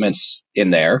intuitive arguments in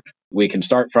there. We can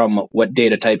start from what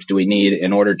data types do we need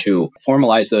in order to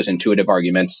formalize those intuitive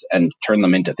arguments and turn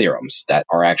them into theorems that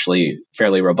are actually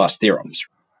fairly robust theorems.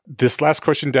 This last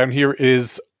question down here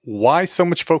is, why so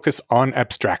much focus on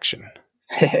abstraction?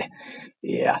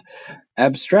 Yeah.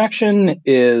 Abstraction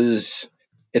it's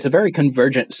a very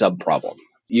convergent subproblem.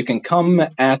 You can come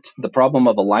at the problem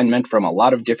of alignment from a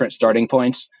lot of different starting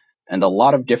points, and a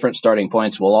lot of different starting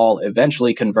points will all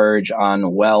eventually converge on,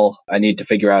 I need to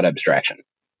figure out abstraction.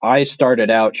 I started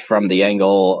out from the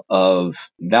angle of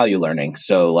value learning.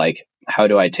 So how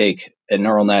do I take a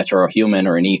neural net or a human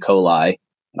or an E. coli,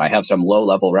 and I have some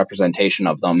low-level representation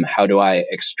of them? How do I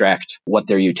extract what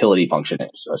their utility function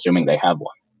is, assuming they have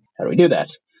one? How do we do that?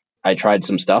 I tried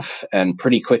some stuff and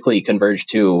pretty quickly converged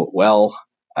to,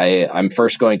 I'm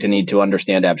first going to need to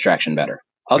understand abstraction better.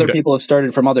 Other people have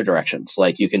started from other directions.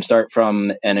 You can start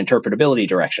from an interpretability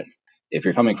direction. If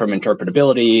you're coming from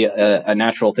interpretability, a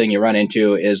natural thing you run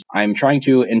into is, I'm trying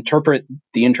to interpret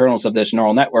the internals of this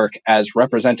neural network as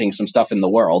representing some stuff in the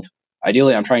world.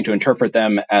 Ideally, I'm trying to interpret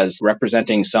them as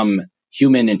representing some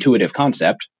human intuitive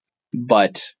concept.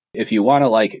 But if you want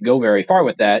to go very far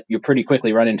with that, you pretty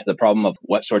quickly run into the problem of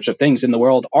what sorts of things in the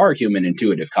world are human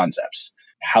intuitive concepts.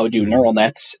 How do neural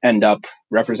nets end up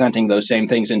representing those same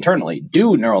things internally?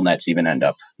 Do neural nets even end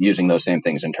up using those same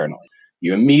things internally?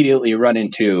 You immediately run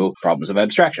into problems of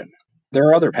abstraction. There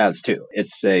are other paths too.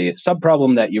 It's a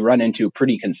subproblem that you run into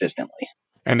pretty consistently.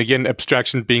 And again,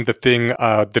 abstraction being the thing,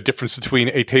 the difference between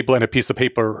a table and a piece of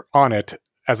paper on it,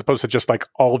 as opposed to just like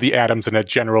all the atoms in a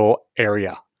general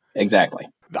area. Exactly.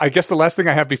 I guess the last thing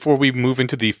I have before we move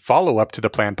into the follow-up to the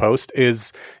plan post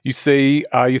is you say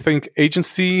you think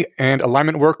agency and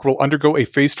alignment work will undergo a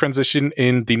phase transition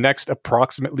in the next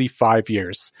approximately 5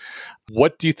 years.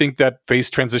 What do you think that phase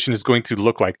transition is going to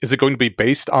look like? Is it going to be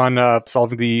based on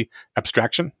solving the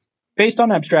abstraction? Based on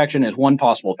abstraction is one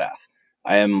possible path.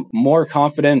 I am more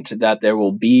confident that there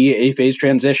will be a phase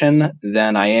transition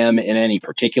than I am in any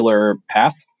particular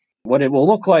path. What it will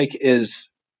look like is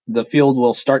the field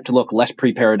will start to look less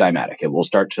pre-paradigmatic. It will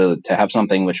start to have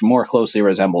something which more closely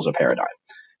resembles a paradigm.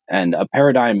 And a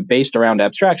paradigm based around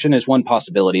abstraction is one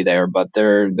possibility there, but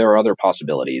there are other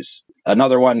possibilities.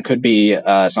 Another one could be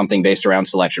something based around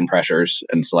selection pressures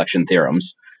and selection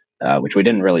theorems, which we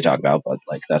didn't really talk about, but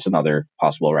like that's another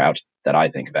possible route that I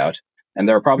think about. And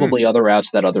there are probably other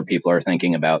routes that other people are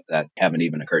thinking about that haven't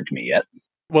even occurred to me yet.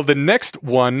 Well, the next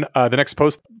one, the next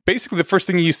post, basically the first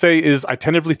thing you say is, I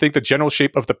tentatively think the general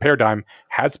shape of the paradigm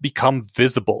has become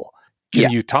visible. Can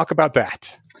you talk about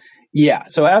that? Yeah.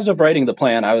 So as of writing the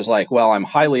plan, I was like, well, I'm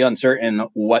highly uncertain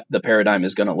what the paradigm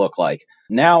is going to look like.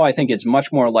 Now I think it's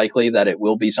much more likely that it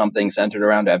will be something centered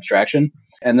around abstraction.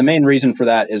 And the main reason for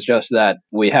that is just that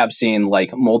we have seen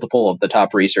like multiple of the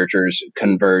top researchers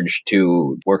converge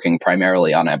to working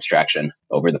primarily on abstraction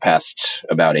over the past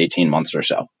about 18 months or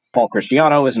so. Paul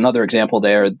Cristiano is another example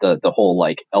there. The whole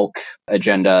like ELK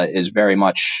agenda is very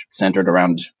much centered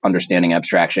around understanding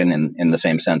abstraction in the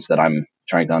same sense that I'm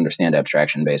trying to understand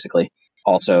abstraction, basically.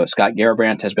 Also, Scott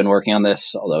Garibrandt has been working on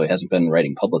this, although he hasn't been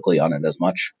writing publicly on it as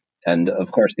much. And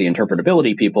of course, the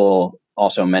interpretability people,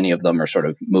 also many of them are sort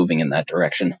of moving in that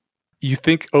direction. You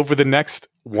think over the next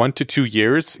 1 to 2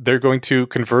 years, they're going to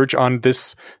converge on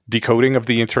this decoding of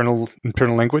the internal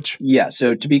language? Yeah,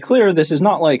 so to be clear, this is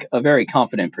not like a very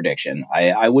confident prediction.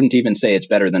 I wouldn't even say it's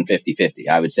better than 50-50.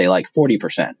 I would say like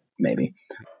 40%, maybe.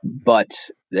 But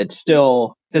it's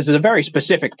still, this is a very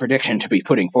specific prediction to be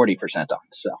putting 40% on.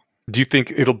 So, do you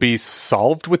think it'll be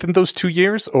solved within those 2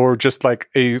 years, or just like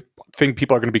a thing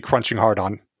people are going to be crunching hard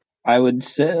on? I would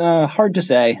say, hard to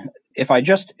say. If I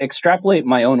just extrapolate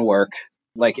my own work,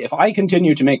 like if I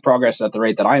continue to make progress at the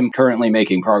rate that I'm currently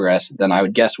making progress, then I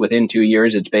would guess within 2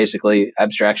 years, it's basically,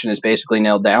 abstraction is basically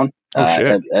nailed down.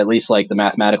 At least like the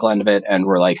mathematical end of it, and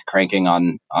we're like cranking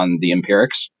on the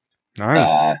empirics.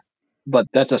 Nice. But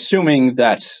that's assuming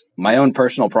that my own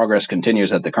personal progress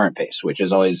continues at the current pace, which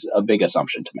is always a big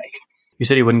assumption to make. You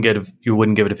said you wouldn't give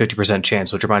it a 50%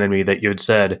 chance, which reminded me that you had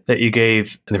said that you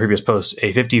gave in the previous post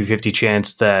a 50-50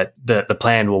 chance that the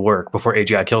plan will work before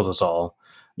AGI kills us all.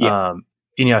 Yeah.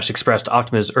 Eneasz expressed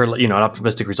optimism, or an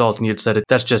optimistic result, and you had said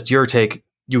that's just your take.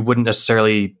 You wouldn't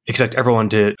necessarily expect everyone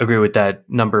to agree with that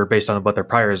number based on what their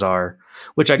priors are,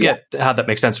 which I get how that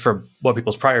makes sense for what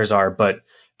people's priors are. But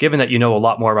given that you know a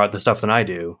lot more about this stuff than I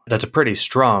do, that's a pretty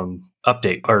strong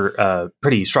update or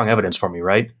pretty strong evidence for me,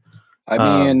 right? I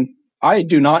mean, I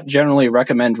do not generally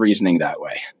recommend reasoning that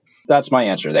way. That's my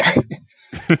answer there.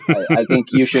 I think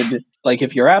you should, like,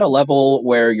 if you're at a level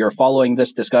where you're following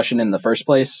this discussion in the first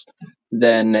place,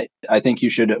 then I think you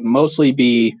should mostly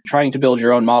be trying to build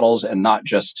your own models and not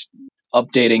just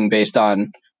updating based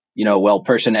on, well,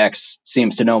 person X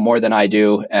seems to know more than I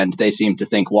do, and they seem to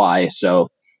think Y, so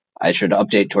I should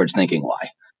update towards thinking Y.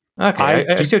 Okay,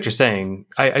 I see what you're saying.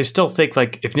 I still think,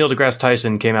 like, if Neil deGrasse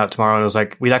Tyson came out tomorrow and was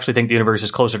like, we actually think the universe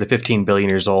is closer to 15 billion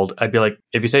years old, I'd be like,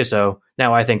 if you say so,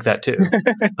 now I think that too.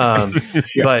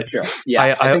 Sure.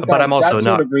 Yeah, but I'm also that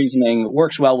not. Sort of reasoning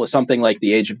works well with something like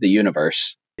the age of the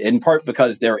universe, in part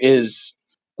because there is,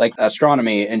 like,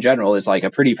 astronomy in general is like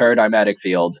a pretty paradigmatic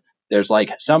field. There's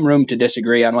like some room to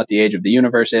disagree on what the age of the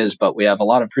universe is, but we have a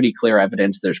lot of pretty clear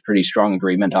evidence. There's pretty strong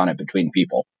agreement on it between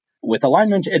people. With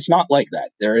alignment, it's not like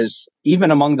that. There is, even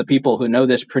among the people who know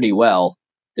this pretty well,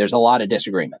 there's a lot of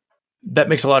disagreement. That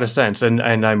makes a lot of sense. And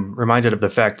I'm reminded of the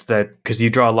fact that, because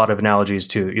you draw a lot of analogies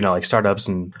to, like startups,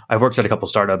 and I've worked at a couple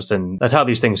startups, and that's how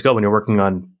these things go when you're working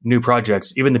on new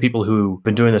projects. Even the people who've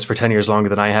been doing this for 10 years longer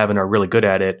than I have and are really good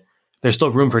at it, there's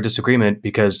still room for disagreement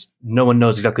because no one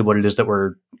knows exactly what it is that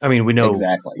we know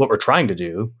exactly what we're trying to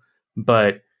do,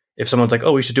 but if someone's like,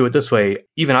 oh, we should do it this way,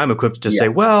 even I'm equipped to say,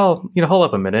 well, hold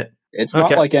up a minute. It's not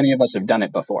like any of us have done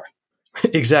it before.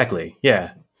 Exactly.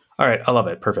 Yeah. All right. I love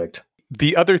it. Perfect.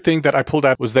 The other thing that I pulled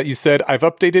out was that you said, I've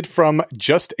updated from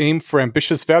just aim for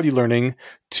ambitious value learning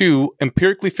to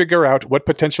empirically figure out what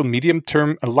potential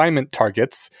medium-term alignment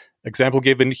targets, example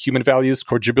given human values,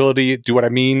 corrigibility, do what I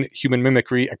mean, human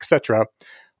mimicry, etc.,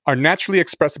 are naturally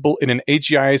expressible in an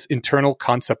AGI's internal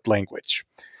concept language.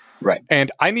 Right.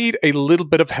 And I need a little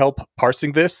bit of help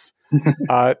parsing this,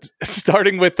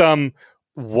 starting with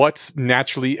what's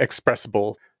naturally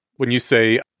expressible. When you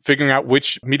say figuring out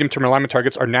which medium-term alignment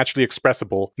targets are naturally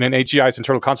expressible in an AGI's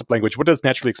internal concept language, what does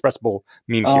naturally expressible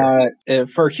mean here?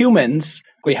 For humans,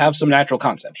 we have some natural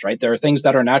concepts, right? There are things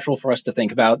that are natural for us to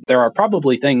think about. There are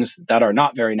probably things that are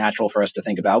not very natural for us to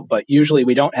think about, but usually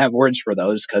we don't have words for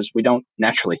those because we don't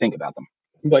naturally think about them.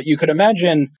 But you could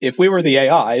imagine if we were the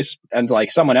AIs and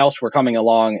like someone else were coming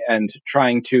along and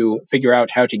trying to figure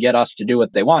out how to get us to do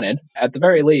what they wanted, at the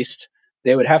very least,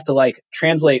 they would have to like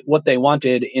translate what they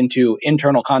wanted into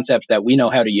internal concepts that we know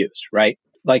how to use, right?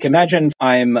 Like imagine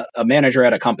I'm a manager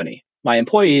at a company. My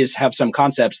employees have some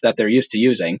concepts that they're used to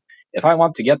using. If I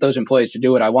want to get those employees to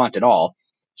do what I want at all,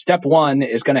 step one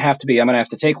is going to have to be, I'm going to have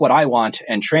to take what I want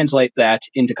and translate that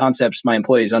into concepts my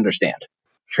employees understand.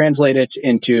 Translate it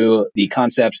into the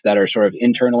concepts that are sort of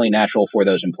internally natural for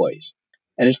those employees.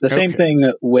 And it's the same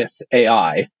thing with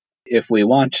AI. If we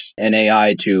want an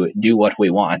AI to do what we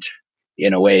want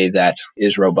in a way that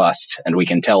is robust and we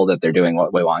can tell that they're doing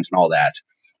what we want and all that,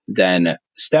 then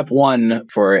step one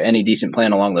for any decent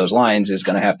plan along those lines is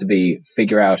going to have to be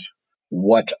figure out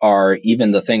what are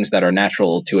even the things that are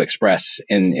natural to express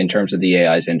in terms of the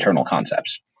AI's internal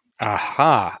concepts.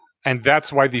 Aha. And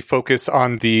that's why the focus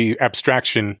on the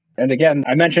abstraction. And again,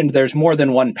 I mentioned there's more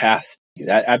than one path.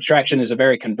 Abstraction is a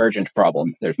very convergent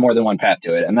problem. There's more than one path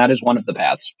to it, and that is one of the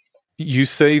paths. You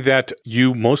say that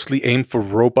you mostly aim for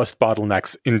robust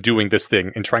bottlenecks in doing this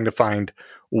thing, in trying to find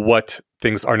what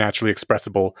things are naturally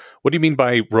expressible. What do you mean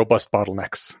by robust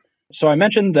bottlenecks? So I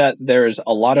mentioned that there's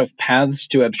a lot of paths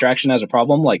to abstraction as a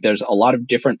problem. Like there's a lot of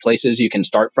different places you can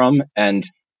start from, and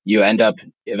you end up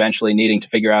eventually needing to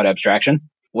figure out abstraction.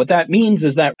 What that means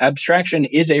is that abstraction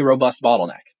is a robust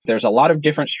bottleneck. There's a lot of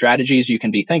different strategies you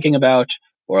can be thinking about,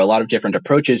 or a lot of different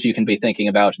approaches you can be thinking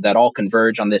about that all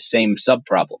converge on this same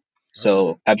sub-problem.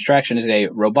 So abstraction is a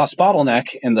robust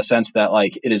bottleneck in the sense that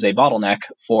like it is a bottleneck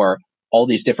for all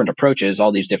these different approaches,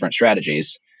 all these different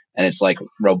strategies, and it's like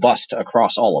robust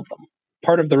across all of them.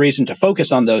 Part of the reason to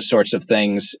focus on those sorts of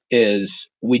things is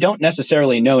we don't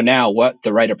necessarily know now what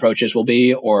the right approaches will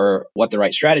be or what the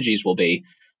right strategies will be.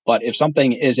 But if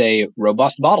something is a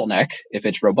robust bottleneck, if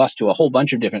it's robust to a whole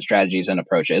bunch of different strategies and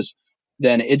approaches,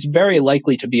 then it's very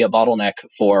likely to be a bottleneck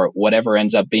for whatever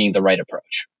ends up being the right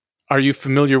approach. Are you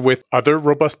familiar with other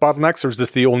robust bottlenecks, or is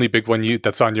this the only big one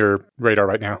that's on your radar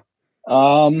right now?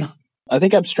 I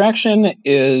think abstraction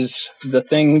is the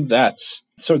thing that's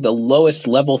sort of the lowest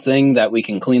level thing that we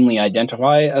can cleanly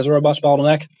identify as a robust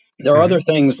bottleneck. There are other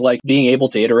things like being able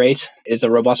to iterate is a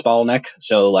robust bottleneck.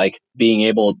 So like being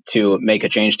able to make a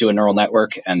change to a neural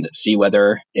network and see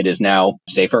whether it is now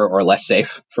safer or less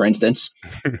safe, for instance,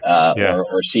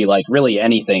 or see like really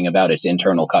anything about its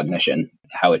internal cognition,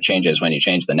 how it changes when you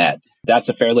change the net. That's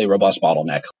a fairly robust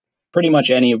bottleneck. Pretty much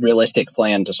any realistic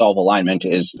plan to solve alignment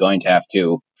is going to have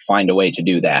to find a way to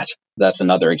do that. That's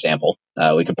another example.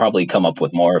 We could probably come up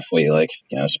with more if we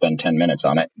spend 10 minutes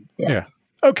on it. Yeah.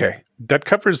 Okay. That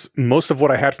covers most of what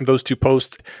I had from those two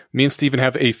posts. Me and Stephen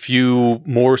have a few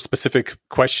more specific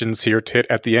questions here to hit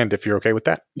at the end, if you're okay with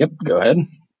that. Yep, go ahead.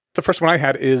 The first one I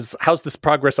had is, how's this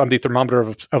progress on the thermometer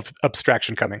of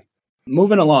abstraction coming?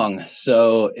 Moving along.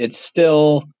 So it's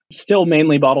still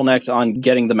mainly bottlenecked on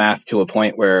getting the math to a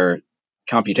point where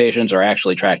computations are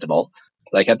actually tractable.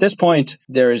 Like at this point,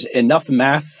 there's enough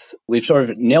math. We've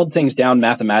sort of nailed things down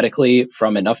mathematically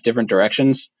from enough different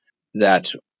directions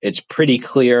that it's pretty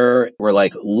clear we're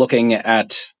like looking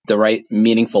at the right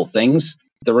meaningful things.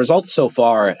 The results so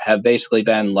far have basically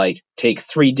been like take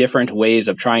 3 different ways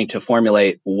of trying to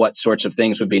formulate what sorts of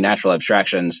things would be natural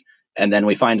abstractions. And then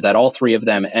we find that all 3 of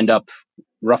them end up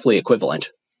roughly equivalent.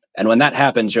 And when that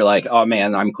happens, you're like, oh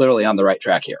man, I'm clearly on the right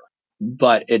track here.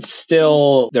 But they're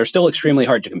still extremely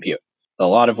hard to compute. A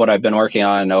lot of what I've been working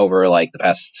on over like the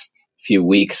past few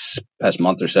weeks, past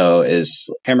month or so,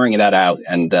 is hammering that out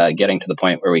and getting to the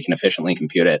point where we can efficiently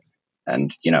compute it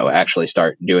and, actually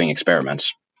start doing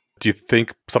experiments. Do you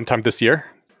think sometime this year?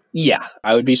 Yeah,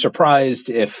 I would be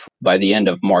surprised if by the end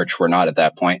of March we're not at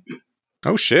that point.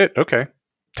 Oh, shit. Okay.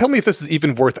 Tell me if this is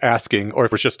even worth asking or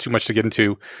if it's just too much to get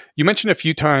into. You mentioned a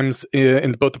few times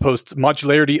in both the posts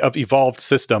modularity of evolved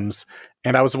systems,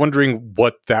 and I was wondering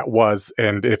what that was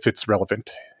and if it's relevant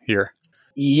here.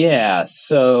 Yeah,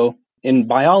 so in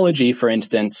biology, for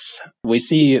instance, we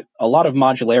see a lot of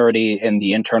modularity in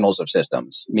the internals of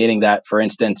systems, meaning that, for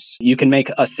instance, you can make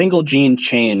a single gene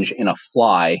change in a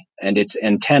fly and its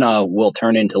antenna will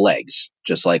turn into legs,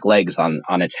 just like legs on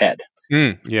its head.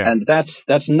 Yeah. And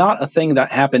that's not a thing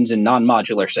that happens in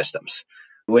non-modular systems.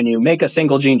 When you make a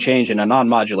single gene change in a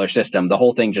non-modular system, the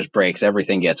whole thing just breaks.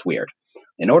 Everything gets weird.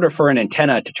 In order for an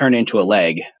antenna to turn into a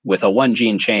leg with a one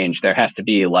gene change, there has to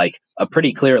be like a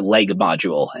pretty clear leg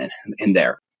module in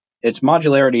there. It's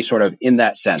modularity sort of in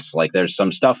that sense. Like there's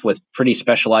some stuff with pretty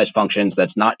specialized functions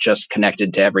that's not just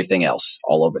connected to everything else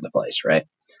all over the place, right?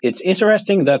 It's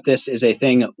interesting that this is a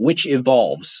thing which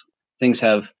evolves. Things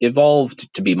have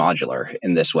evolved to be modular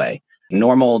in this way.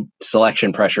 Normal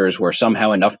selection pressures were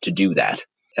somehow enough to do that.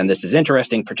 And this is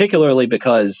interesting, particularly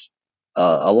because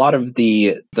a lot of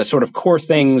the sort of core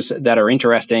things that are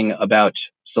interesting about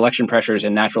selection pressures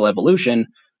in natural evolution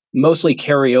mostly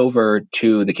carry over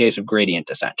to the case of gradient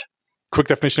descent. Quick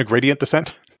definition of gradient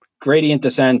descent? Gradient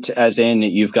descent, as in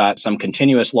you've got some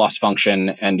continuous loss function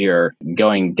and you're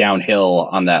going downhill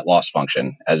on that loss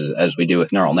function, as we do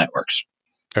with neural networks.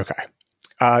 Okay.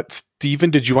 Stephen,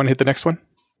 did you want to hit the next one?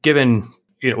 Given,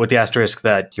 with the asterisk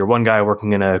that you're one guy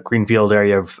working in a greenfield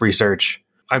area of research,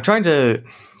 I'm trying to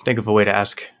think of a way to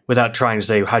ask without trying to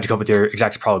say, how'd you come up with your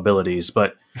exact probabilities?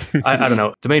 But I don't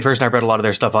know. The main person I've read a lot of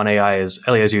their stuff on AI is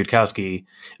Eliezer Yudkowsky,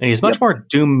 and he's much more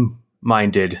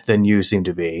doom-minded than you seem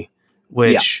to be,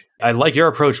 which I like your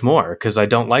approach more because I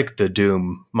don't like the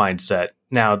doom mindset.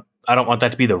 Now, I don't want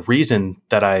that to be the reason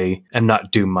that I am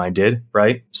not doom-minded,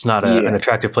 right? It's not an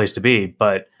attractive place to be,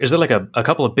 but is there like a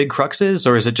couple of big cruxes,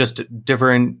 or is it just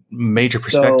different major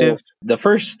perspective? So the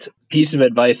first piece of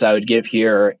advice I would give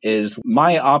here is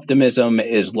my optimism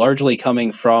is largely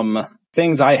coming from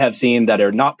things I have seen that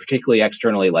are not particularly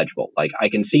externally legible. Like I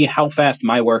can see how fast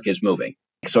my work is moving,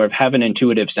 sort of have an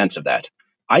intuitive sense of that.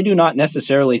 I do not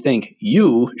necessarily think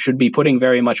you should be putting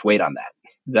very much weight on that.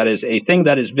 That is a thing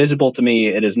that is visible to me.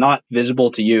 It is not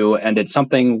visible to you. And it's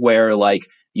something where like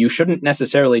you shouldn't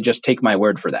necessarily just take my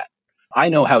word for that. I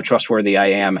know how trustworthy I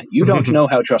am. You don't know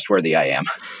how trustworthy I am.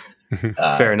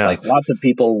 Fair enough. Like lots of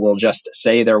people will just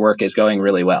say their work is going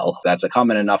really well. That's a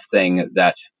common enough thing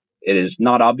that it is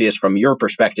not obvious from your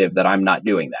perspective that I'm not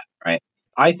doing that, right?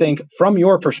 I think from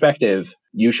your perspective,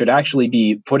 you should actually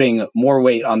be putting more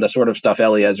weight on the sort of stuff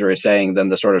Eliezer is saying than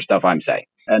the sort of stuff I'm saying.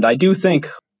 And I do think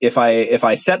if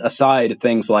I set aside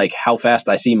things like how fast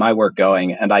I see my work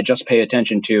going and I just pay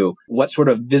attention to what sort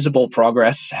of visible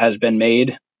progress has been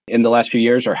made in the last few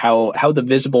years or how the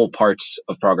visible parts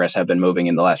of progress have been moving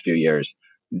in the last few years,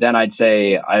 then I'd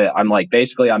say I'm like,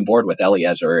 basically I'm bored with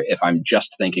Eliezer if I'm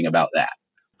just thinking about that.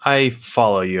 I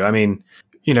follow you. I mean,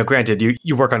 granted,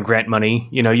 you work on grant money.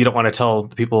 You don't want to tell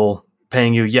the people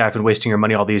paying you, I've been wasting your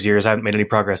money all these years. I haven't made any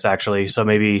progress, actually. So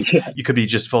maybe you could be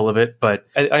just full of it. But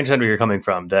I understand where you're coming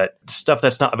from, that stuff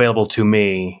that's not available to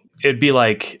me, it'd be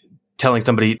like telling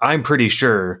somebody, I'm pretty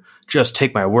sure, just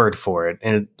take my word for it.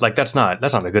 And like, that's not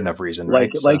a good enough reason,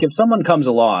 right? Like if someone comes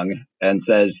along and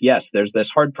says, yes, there's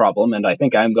this hard problem and I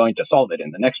think I'm going to solve it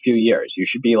in the next few years, you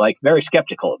should be like very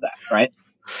skeptical of that, right?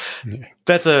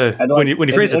 That's when you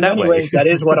phrase it that way. Ways, that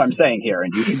is what I'm saying here.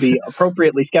 And you should be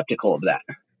appropriately skeptical of that.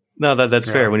 No, that's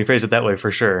fair when you phrase it that way,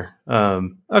 for sure.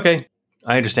 Okay,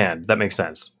 I understand. That makes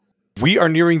sense. We are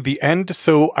nearing the end,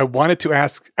 so I wanted to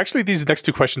ask, actually, these next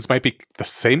two questions might be the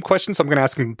same question, so I'm going to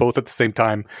ask them both at the same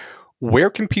time. Where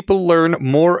can people learn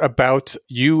more about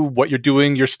you, what you're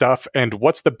doing, your stuff, and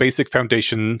what's the basic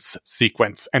foundations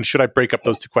sequence? And should I break up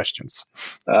those two questions?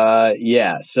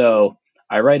 So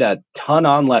I write a ton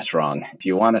on Less Wrong. If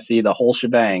you want to see the whole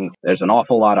shebang, there's an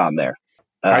awful lot on there.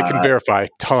 I can verify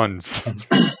tons.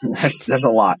 There's a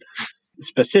lot.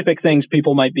 Specific things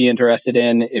people might be interested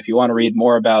in. If you want to read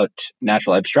more about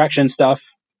natural abstraction stuff,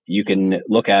 you can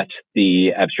look at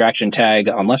the abstraction tag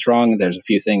on Less Wrong. There's a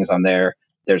few things on there.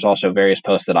 There's also various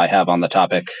posts that I have on the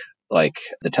topic, like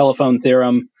the telephone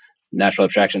theorem, natural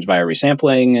abstractions via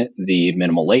resampling, the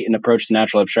minimal latent approach to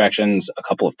natural abstractions, a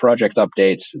couple of project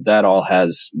updates. That all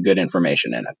has good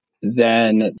information in it.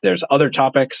 Then there's other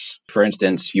topics. For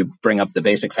instance, you bring up the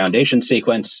basic foundation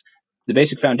sequence. The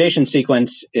basic foundation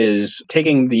sequence is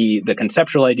taking the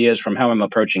conceptual ideas from how I'm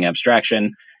approaching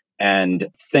abstraction and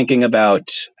thinking about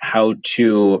how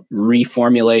to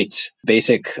reformulate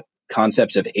basic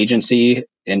concepts of agency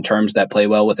in terms that play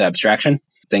well with abstraction.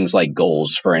 Things like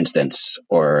goals, for instance,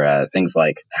 or things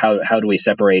like how do we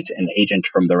separate an agent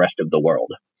from the rest of the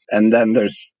world? And then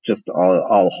there's just a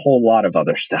whole lot of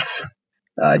other stuff.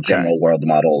 General world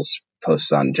models,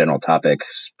 posts on general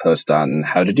topics, posts on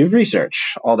how to do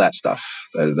research, all that stuff.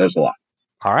 There's a lot.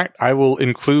 All right. I will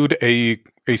include a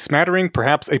smattering,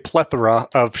 perhaps a plethora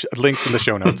of links in the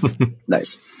show notes.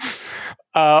 Nice.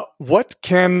 What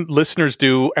can listeners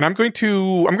do? And I'm going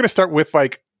to start with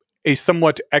like a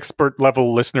somewhat expert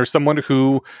level listener, someone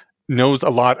who knows a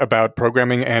lot about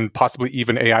programming and possibly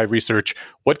even AI research,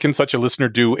 what can such a listener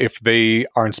do if they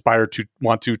are inspired to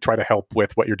want to try to help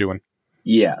with what you're doing?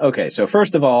 Yeah. Okay. So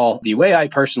first of all, the way I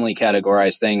personally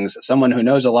categorize things, someone who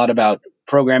knows a lot about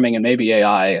programming and maybe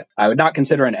AI, I would not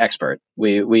consider an expert.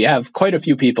 We have quite a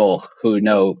few people who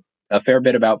know a fair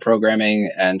bit about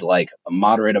programming and like a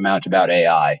moderate amount about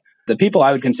AI. The people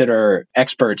I would consider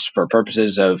experts for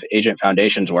purposes of Agent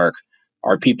Foundation's work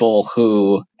are people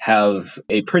who have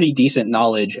a pretty decent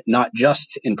knowledge, not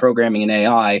just in programming and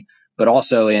AI, but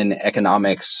also in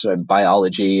economics,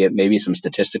 biology, maybe some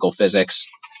statistical physics,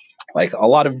 like a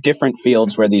lot of different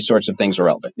fields where these sorts of things are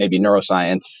relevant, maybe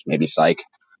neuroscience, maybe psych.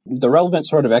 The relevant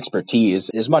sort of expertise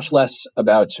is much less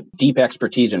about deep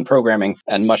expertise in programming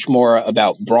and much more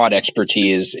about broad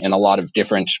expertise in a lot of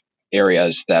different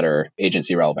areas that are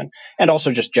agency relevant, and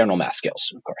also just general math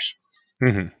skills, of course.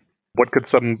 Mm-hmm. What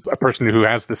could a person who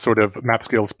has this sort of math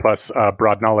skills plus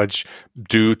broad knowledge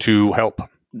do to help?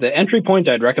 The entry point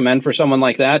I'd recommend for someone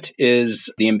like that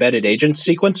is the embedded agent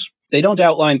sequence. They don't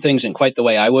outline things in quite the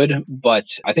way I would, but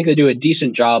I think they do a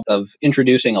decent job of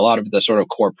introducing a lot of the sort of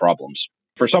core problems.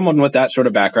 For someone with that sort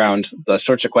of background, the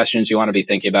sorts of questions you want to be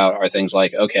thinking about are things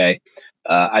like, okay,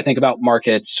 I think about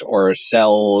markets or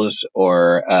cells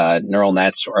or neural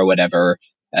nets or whatever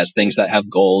as things that have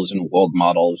goals and world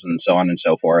models and so on and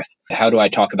so forth. How do I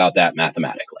talk about that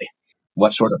mathematically?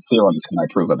 What sort of theorems can I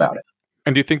prove about it?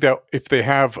 And do you think that if they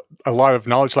have a lot of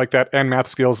knowledge like that and math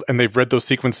skills and they've read those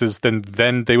sequences,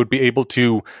 then they would be able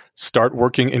to start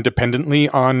working independently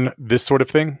on this sort of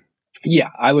thing? Yeah,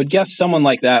 I would guess someone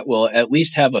like that will at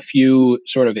least have a few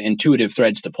sort of intuitive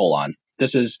threads to pull on.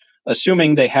 This is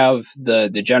assuming they have the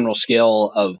general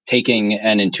skill of taking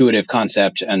an intuitive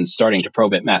concept and starting to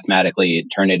probe it mathematically,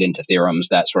 turn it into theorems,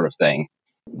 that sort of thing.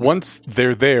 Once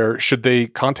they're there, should they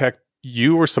contact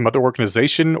you or some other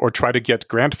organization or try to get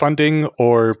grant funding,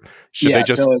 or should they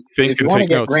just think and take notes? If you want to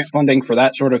get grant funding for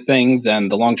that sort of thing, then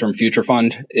the Long-Term Future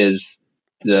Fund is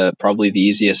probably the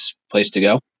easiest place to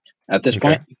go at this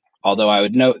point. Although I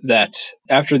would note that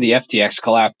after the FTX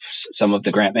collapse, some of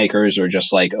the grant makers are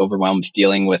just like overwhelmed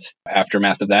dealing with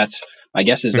aftermath of that. My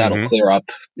guess is that'll clear up.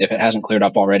 If it hasn't cleared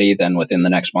up already, then within the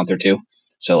next month or two.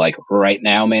 So like right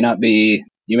now may not be,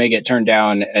 you may get turned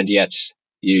down, and yet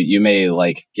you may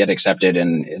like get accepted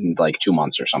in like 2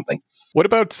 months or something. What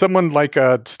about someone like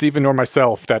Stephen or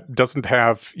myself that doesn't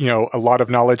have, a lot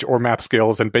of knowledge or math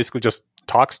skills and basically just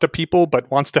talks to people but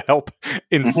wants to help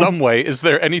in some way? Is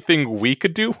there anything we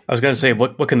could do? I was going to say,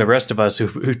 what can the rest of us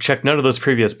who check none of those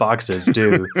previous boxes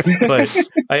do? But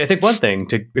I think one thing,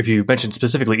 if you mentioned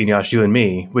specifically, Eneasz, you and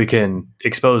me, we can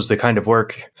expose the kind of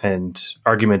work and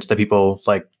arguments that people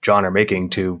like John are making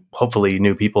to hopefully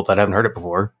new people that haven't heard it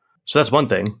before. So that's one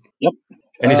thing. Yep.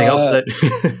 Anything else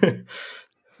that...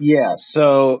 Yeah,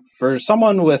 so for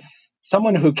someone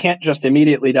who can't just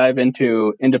immediately dive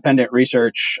into independent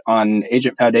research on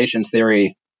Agent Foundation's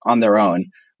theory on their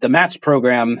own, the MATS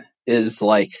program is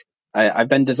like, I've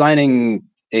been designing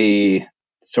a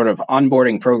sort of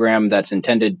onboarding program that's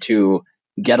intended to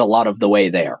get a lot of the way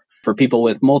there for people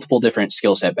with multiple different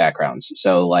skill set backgrounds.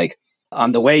 So like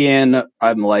on the way in,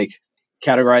 I'm like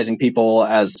categorizing people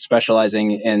as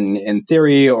specializing in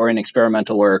theory or in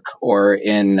experimental work or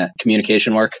in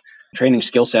communication work, training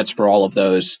skill sets for all of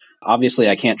those.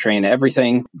 Obviously, I can't train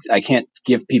everything. I can't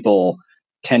give people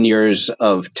 10 years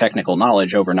of technical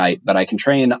knowledge overnight, but I can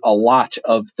train a lot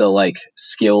of the like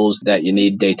skills that you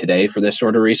need day to day for this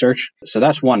sort of research. So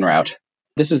that's one route.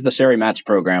 This is the SERI MATS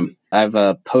program. I have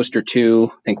a post or two.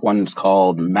 I think one's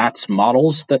called MATS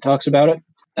Models that talks about it.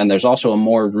 And there's also a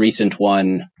more recent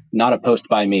one, not a post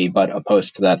by me, but a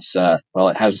post that's,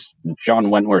 it has John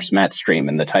Wentworth's MATS stream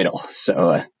in the title.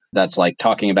 So that's like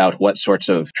talking about what sorts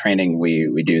of training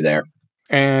we do there.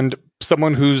 And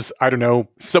someone who's,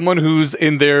 someone who's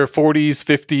in their 40s,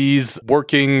 50s,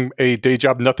 working a day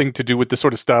job, nothing to do with this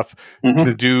sort of stuff,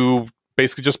 can do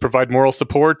basically just provide moral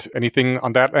support, anything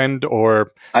on that end?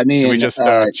 Or do we just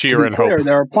cheer and hope?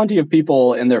 There are plenty of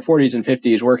people in their 40s and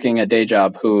 50s working a day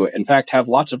job who, in fact, have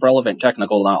lots of relevant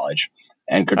technical knowledge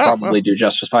and could probably do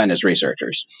just as fine as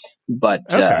researchers. But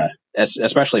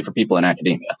especially for people in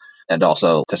academia. And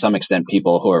also, to some extent,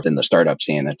 people who are in the startup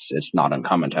scene, it's not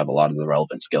uncommon to have a lot of the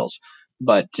relevant skills.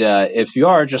 But if you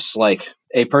are just like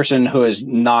a person who is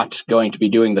not going to be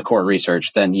doing the core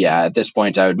research, then yeah, at this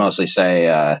point, I would mostly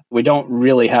say we don't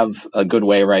really have a good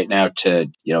way right now to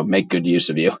make good use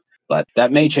of you. But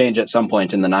that may change at some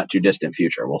point in the not too distant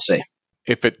future. We'll see.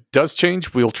 If it does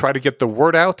change, we'll try to get the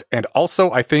word out. And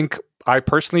also, I think I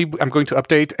personally am going to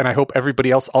update, and I hope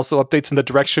everybody else also updates in the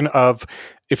direction of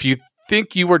if you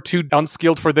think you were too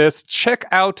unskilled for this, check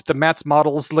out the Matt's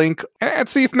Models link and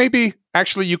see if maybe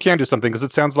actually you can do something, because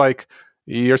it sounds like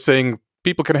you're saying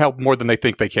people can help more than they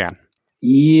think they can.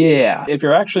 Yeah. If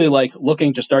you're actually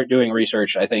looking to start doing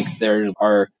research, I think there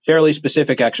are fairly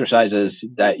specific exercises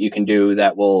that you can do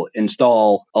that will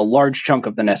install a large chunk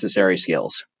of the necessary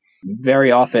skills.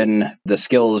 Very often, the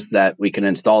skills that we can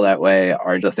install that way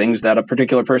are the things that a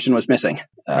particular person was missing.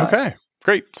 Okay,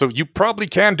 great. So you probably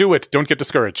can do it. Don't get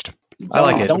discouraged. I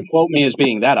like it. Don't quote me as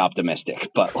being that optimistic,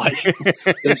 but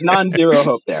there's non-zero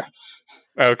hope there.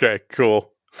 Okay,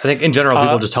 cool. I think in general,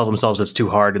 people just tell themselves it's too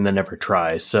hard and then never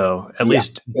try. So at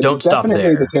least don't stop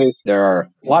there. The case. There are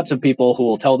lots of people who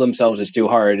will tell themselves it's too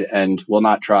hard and will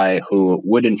not try, who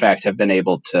would in fact have been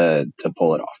able to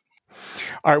pull it off.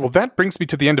 All right, well, that brings me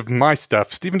to the end of my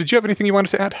stuff. Stephen, did you have anything you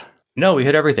wanted to add? No, we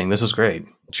hit everything. This was great.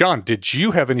 John, did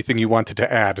you have anything you wanted to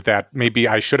add that maybe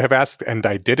I should have asked and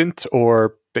I didn't,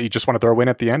 or that you just want to throw in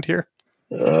at the end here?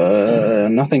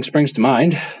 Nothing springs to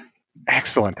mind.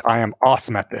 Excellent. I am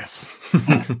awesome at this.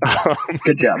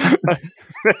 Good job.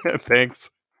 Thanks.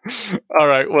 All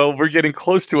right. Well, we're getting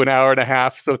close to an hour and a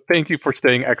half. So thank you for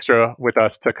staying extra with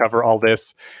us to cover all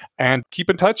this. And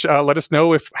keep in touch. Let us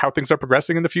know how things are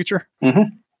progressing in the future.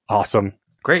 Mm-hmm. Awesome.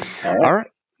 Great. All right.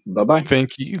 Bye-bye.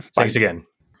 Thank you. Thanks Bye. again.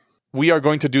 We are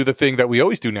going to do the thing that we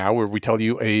always do now, where we tell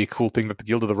you a cool thing that the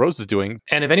Guild of the Rose is doing.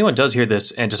 And if anyone does hear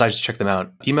this and decides to check them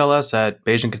out, email us at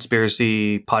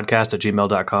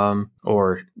BayesianConspiracyPodcast@gmail.com,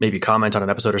 or maybe comment on an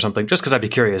episode or something, just because I'd be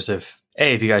curious if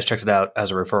you guys checked it out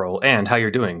as a referral, and how you're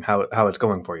doing, how it's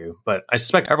going for you. But I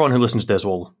suspect everyone who listens to this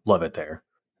will love it there.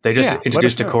 They just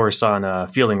introduced a course on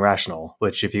feeling rational,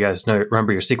 which, if you guys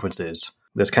remember your sequences,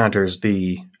 this counters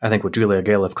I think what Julia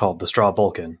Galef called the straw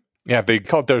Vulcan. Yeah, they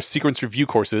call it their sequence review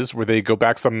courses, where they go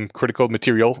back some critical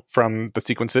material from the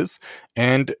sequences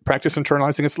and practice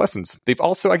internalizing its lessons. They've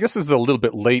also, I guess this is a little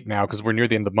bit late now because we're near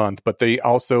the end of the month, but they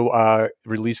also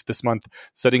released this month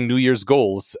Setting New Year's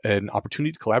Goals, an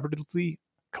opportunity to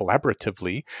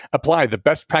collaboratively apply the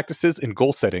best practices in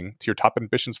goal setting to your top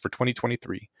ambitions for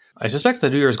 2023. I suspect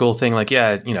the New Year's goal thing,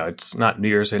 it's not New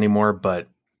Year's anymore, but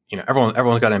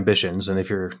everyone's got ambitions. And if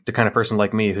you're the kind of person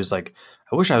like me who's like,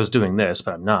 I wish I was doing this,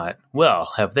 but I'm not,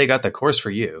 well, have they got the course for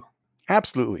you?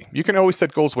 Absolutely. You can always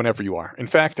set goals whenever you are. In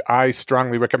fact, I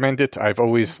strongly recommend it. I've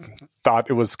always thought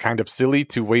it was kind of silly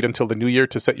to wait until the new year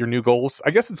to set your new goals.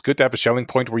 I guess it's good to have a Schelling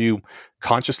point where you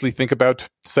consciously think about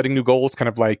setting new goals, kind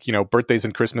of like, birthdays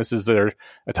and Christmases are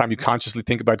a time you consciously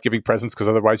think about giving presents, because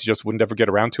otherwise you just wouldn't ever get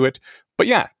around to it. But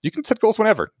yeah, you can set goals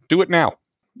whenever. Do it now.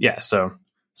 Yeah, so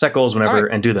set goals whenever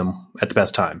and do them at the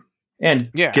best time.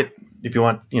 And get, if you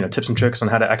want, tips and tricks on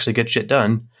how to actually get shit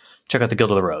done, check out the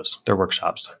Guild of the Rose, their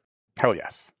workshops. Hell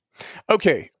yes.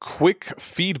 Okay, quick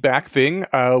feedback thing.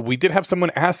 We did have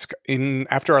someone ask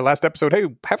after our last episode, hey,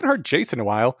 haven't heard Jace in a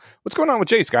while. What's going on with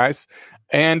Jace, guys?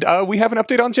 And we have an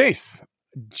update on Jace.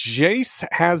 Jace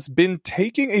has been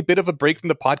taking a bit of a break from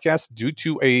the podcast due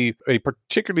to a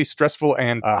particularly stressful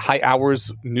and high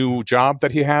hours new job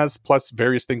that he has, plus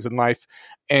various things in life.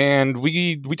 And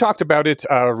we talked about it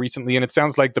recently, and it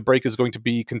sounds like the break is going to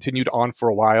be continued on for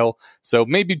a while. So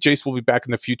maybe Jace will be back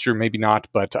in the future, maybe not.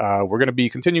 But we're going to be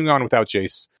continuing on without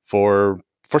Jace for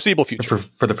foreseeable future.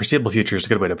 For the foreseeable future is a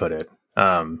good way to put it.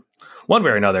 One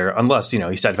way or another, unless,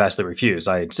 he steadfastly refused.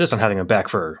 I insist on having him back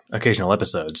for occasional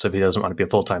episodes if he doesn't want to be a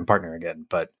full-time partner again.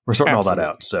 But we're sorting all that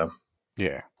out, so.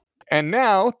 Yeah. And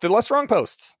now, the less wrong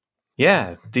posts.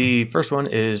 Yeah, the first one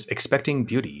is Expecting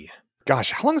Beauty.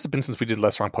 Gosh, how long has it been since we did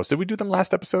less wrong posts? Did we do them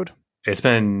last episode? It's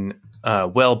been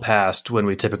well past when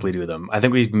we typically do them. I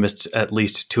think we've missed at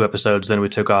least 2 episodes, then we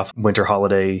took off winter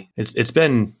holiday. It's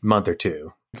been a month or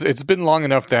 2. It's been long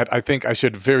enough that I think I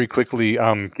should very quickly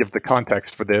give the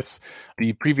context for this.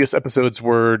 The previous episodes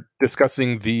were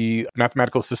discussing the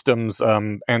mathematical systems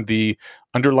and the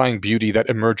underlying beauty that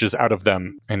emerges out of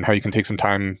them, and how you can take some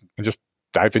time and just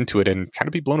dive into it and kind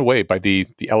of be blown away by the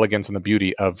elegance and the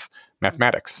beauty of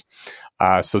mathematics.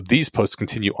 So these posts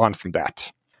continue on from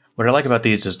that. What I like about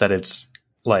these is that it's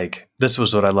like, this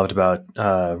was what I loved about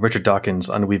Richard Dawkins'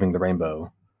 Unweaving the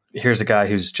Rainbow. Here's a guy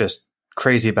who's just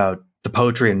crazy about the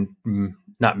poetry and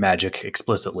not magic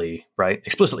explicitly, right?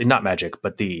 Explicitly not magic,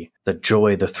 but the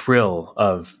joy, the thrill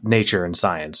of nature and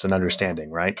science and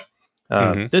understanding, right?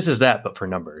 This is that, but for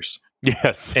numbers.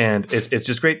 Yes. And it's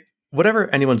just great. Whatever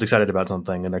anyone's excited about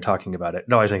something and they're talking about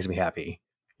it always makes me happy.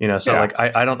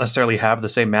 I don't necessarily have the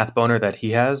same math boner that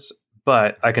he has,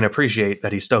 but I can appreciate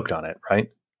that he's stoked on it, right?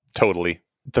 Totally.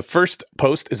 The first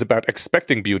post is about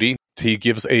expecting beauty. he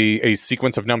gives a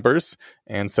sequence of numbers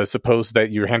and says, suppose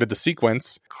that you're handed the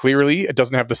sequence. Clearly, it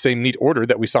doesn't have the same neat order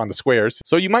that we saw in the squares.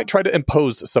 So you might try to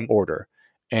impose some order.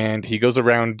 And he goes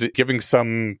around giving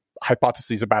some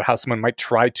hypotheses about how someone might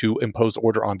try to impose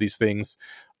order on these things,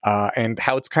 and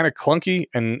how it's kind of clunky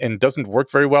and doesn't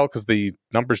work very well because the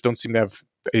numbers don't seem to have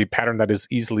a pattern that is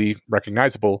easily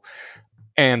recognizable.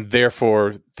 And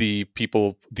therefore, the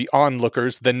people, the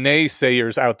onlookers, the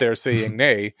naysayers out there saying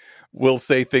nay, will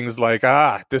say things like,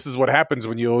 this is what happens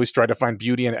when you always try to find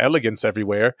beauty and elegance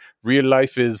everywhere. Real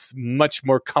life is much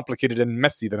more complicated and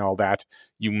messy than all that,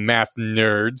 you math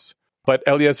nerds. But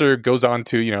Eliezer goes on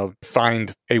to,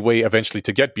 find a way eventually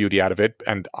to get beauty out of it.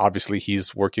 And obviously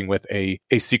he's working with a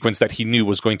sequence that he knew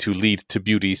was going to lead to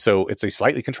beauty. So it's a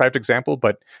slightly contrived example,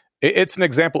 but it's an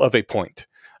example of a point.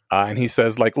 And he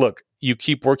says, look, you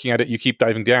keep working at it, you keep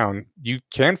diving down, you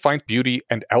can find beauty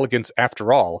and elegance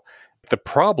after all. The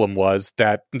problem was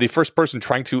that the first person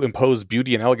trying to impose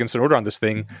beauty and elegance and order on this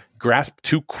thing grasped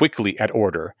too quickly at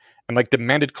order and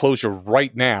demanded closure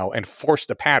right now and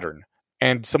forced a pattern.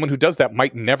 And someone who does that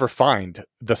might never find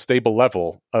the stable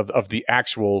level of the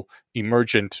actual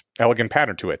emergent, elegant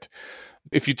pattern to it.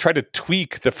 If you try to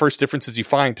tweak the first differences you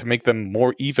find to make them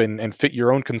more even and fit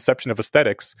your own conception of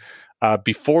aesthetics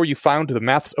before you found the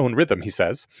math's own rhythm, he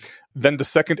says, then the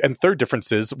second and third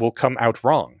differences will come out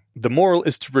wrong. The moral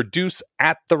is to reduce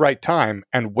at the right time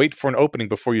and wait for an opening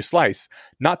before you slice,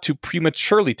 not to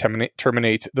prematurely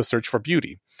terminate the search for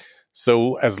beauty.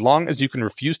 So as long as you can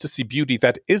refuse to see beauty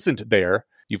that isn't there,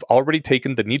 you've already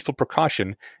taken the needful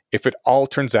precaution if it all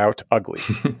turns out ugly.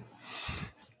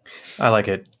 I like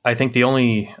it. I think the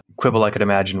only quibble I could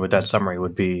imagine with that summary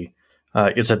would be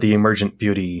it's at the emergent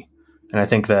beauty. And I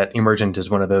think that emergent is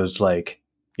one of those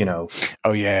Oh,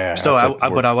 yeah. So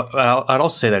I'd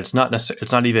also say that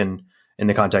it's not even in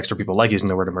the context where people like using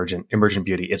the word emergent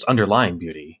beauty. It's underlying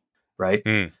beauty, right?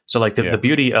 So the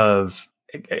beauty of...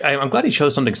 I'm glad he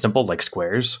chose something simple like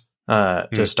squares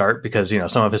to start, because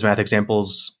some of his math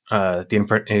examples,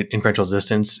 the inferential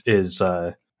distance is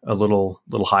a little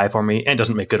high for me and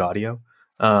doesn't make good audio.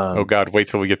 Oh God! Wait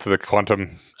till we get to the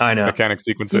quantum mechanics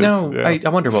sequences. I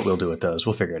wonder what we'll do with those.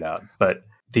 We'll figure it out. But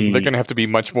they're going to have to be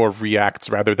much more reacts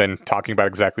rather than talking about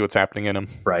exactly what's happening in them,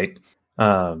 right?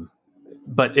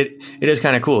 But it is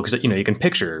kind of cool because you can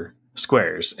picture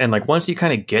squares, and once you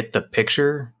kind of get the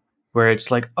picture. Where it's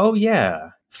 5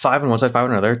 on one side, 5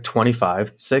 on another,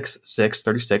 25, 6, 6,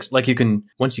 36. You can,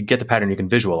 once you get the pattern, you can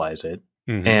visualize it.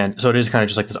 Mm-hmm. And so it is kind of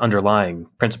just this underlying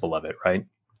principle of it, right?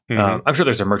 Mm-hmm. I'm sure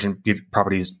there's emergent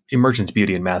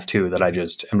beauty in math too that I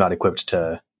just am not equipped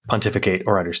to pontificate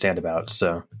or understand about.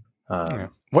 So,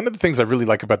 One of the things I really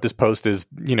like about this post is,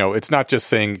 it's not just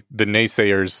saying the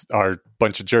naysayers are a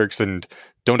bunch of jerks and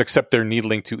don't accept their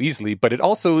needling too easily, but it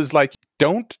also is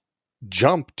don't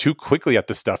jump too quickly at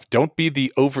this stuff. Don't be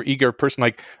the overeager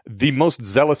person. The most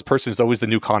zealous person is always the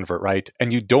new convert, right?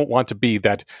 And you don't want to be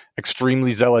that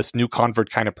extremely zealous new convert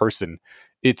kind of person.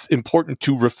 It's important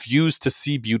to refuse to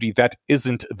see beauty that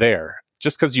isn't there.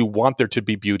 Just because you want there to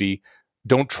be beauty,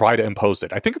 don't try to impose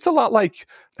it. I think it's a lot like,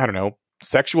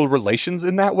 sexual relations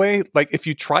in that way. If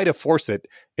you try to force it,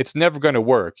 it's never going to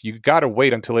work. You got to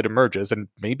wait until it emerges, and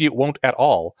maybe it won't at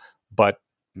all, but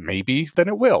maybe then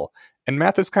it will. And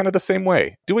math is kind of the same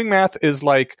way. Doing math is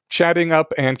like chatting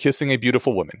up and kissing a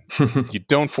beautiful woman. You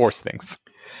don't force things.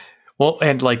 Well,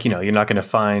 and you're not going to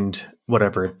find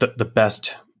whatever the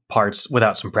best parts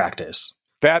without some practice.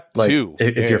 That too.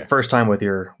 If your first time with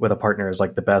a partner is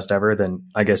the best ever, then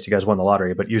I guess you guys won the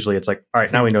lottery. But usually it's all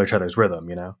right, now we know each other's rhythm,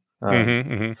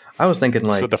 I was thinking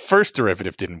so the first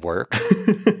derivative didn't work.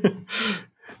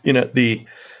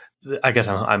 I guess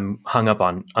I'm hung up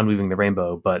on unweaving the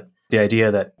rainbow, but the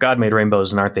idea that God made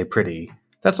rainbows and aren't they pretty?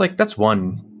 That's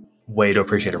one way to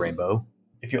appreciate a rainbow.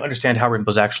 If you understand how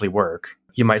rainbows actually work,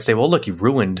 you might say, well, look, you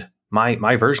ruined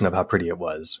my version of how pretty it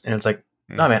was. And it's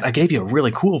no, man, I gave you a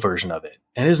really cool version of it.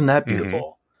 And isn't that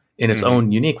beautiful in its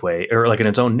own unique way, or in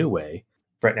its own new way?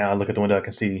 Right now, I look at the window, I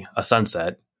can see a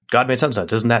sunset. God made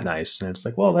sunsets. Isn't that nice? And it's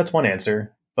well, that's one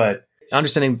answer. But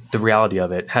understanding the reality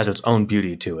of it has its own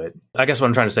beauty to it. I guess what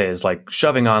I'm trying to say is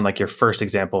shoving on your first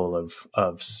example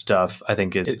of stuff. I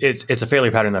think it's a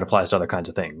failure pattern that applies to other kinds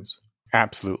of things.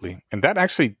 Absolutely. And that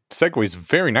actually segues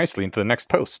very nicely into the next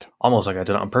post. Almost like I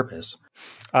did it on purpose.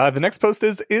 The next post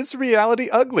is reality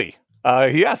ugly?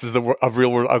 He asks, is the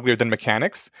real world uglier than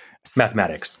mechanics?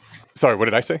 Mathematics. Sorry, what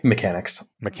did I say? Mechanics.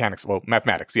 Well,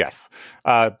 mathematics, yes.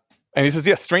 And he says,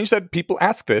 yes, strange that people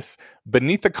ask this.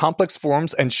 Beneath the complex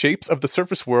forms and shapes of the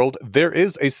surface world, there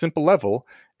is a simple level,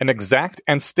 an exact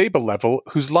and stable level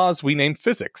whose laws we name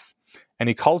physics. And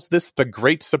he calls this the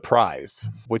Great Surprise,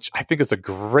 which I think is a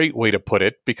great way to put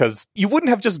it, because you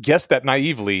wouldn't have just guessed that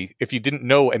naively if you didn't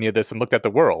know any of this and looked at the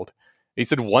world. He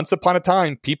said, once upon a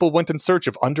time, people went in search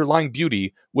of underlying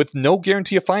beauty with no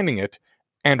guarantee of finding it,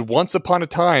 and once upon a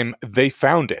time, they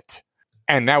found it.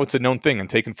 And now it's a known thing and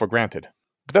taken for granted.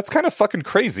 But that's kind of fucking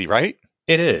crazy, right?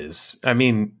 It is. I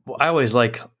mean, I always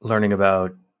like learning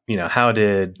about, how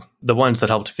did the ones that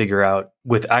helped figure out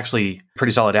with actually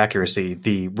pretty solid accuracy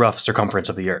the rough circumference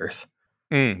of the Earth.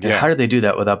 How did they do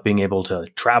that without being able to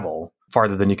travel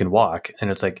farther than you can walk? And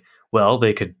it's like, well,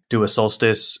 they could do a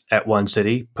solstice at one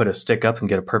city, put a stick up and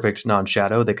get a perfect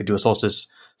non-shadow. They could do a solstice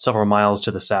several miles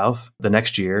to the south the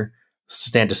next year,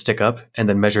 stand a stick up, and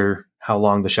then measure how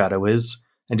long the shadow is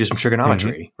and do some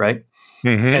trigonometry, right?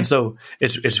 And so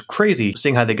it's crazy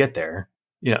seeing how they get there.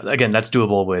 Again, that's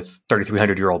doable with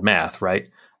 3,300-year-old math, right?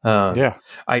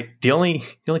 The only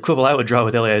quibble I would draw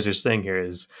with Eliezer's thing here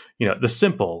is, the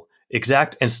simple,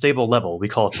 exact, and stable level we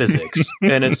call physics.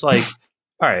 And it's like,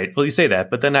 all right, well, you say that,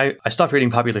 but then I stopped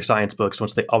reading popular science books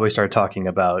once they always started talking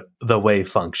about the wave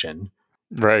function.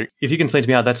 Right. If you can explain to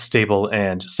me how that's stable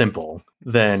and simple,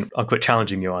 then I'll quit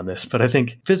challenging you on this. But I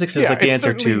think physics is like the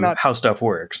answer to how stuff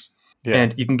works. Yeah.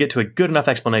 And you can get to a good enough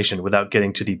explanation without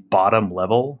getting to the bottom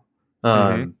level.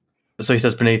 So he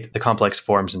says, beneath the complex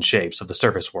forms and shapes of the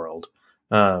surface world,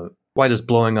 why does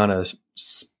blowing on a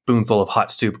spoonful of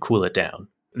hot soup cool it down?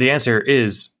 The answer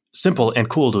is simple and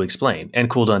cool to explain and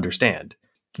cool to understand.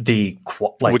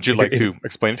 Would you like to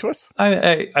explain it to us?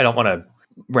 I don't want to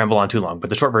ramble on too long, but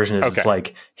the short version is It's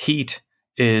like heat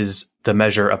is the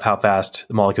measure of how fast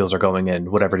the molecules are going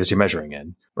in whatever it is you're measuring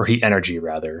in, or heat energy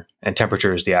rather, and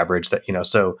temperature is the average that,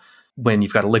 so when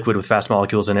you've got a liquid with fast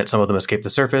molecules in it, some of them escape the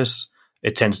surface.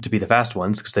 It tends to be the fast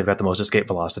ones because they've got the most escape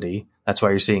velocity. That's why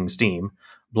you're seeing steam.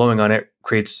 Blowing on it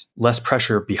creates less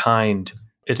pressure behind.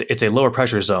 It's a lower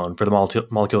pressure zone for the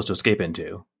molecules to escape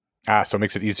into. So it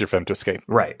makes it easier for them to escape.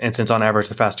 Right. And since on average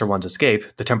the faster ones escape,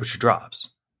 the temperature drops.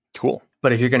 Cool.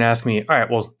 But if you're going to ask me, all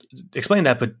right, well, explain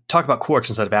that, but talk about quarks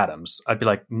instead of atoms, I'd be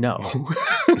like, no.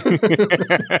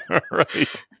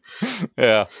 Right.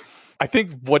 Yeah. I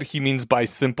think what he means by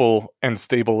simple and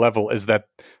stable level is that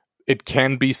it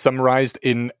can be summarized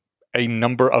in a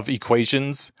number of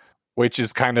equations, which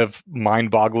is kind of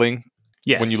mind-boggling.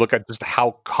 Yes. When you look at just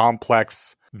how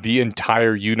complex the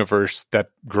entire universe that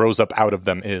grows up out of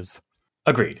them is.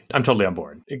 Agreed. I'm totally on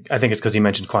board. I think it's because you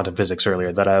mentioned quantum physics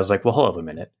earlier that I was like, well, hold up a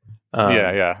minute.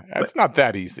 It's not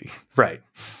that easy. Right.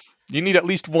 You need at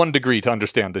least 1 degree to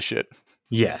understand the shit.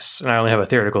 Yes, and I only have a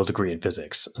theoretical degree in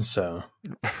physics, so...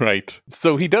 Right.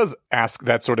 So he does ask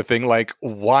that sort of thing, like,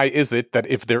 why is it that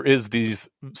if there is these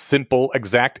simple,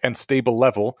 exact, and stable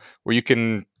level where you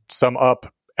can sum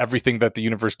up everything that the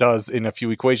universe does in a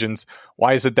few equations,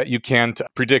 why is it that you can't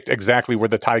predict exactly where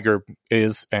the tiger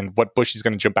is and what bush he's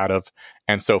going to jump out of,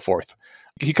 and so forth?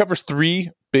 He covers 3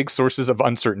 big sources of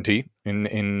uncertainty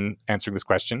in answering this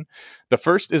question. The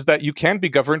first is that you can be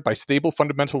governed by stable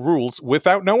fundamental rules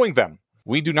without knowing them.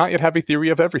 We do not yet have a theory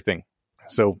of everything.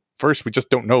 So first, we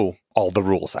just don't know all the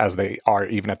rules as they are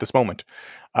even at this moment.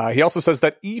 He also says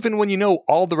that even when you know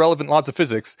all the relevant laws of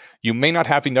physics, you may not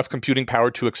have enough computing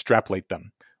power to extrapolate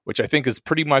them, which I think is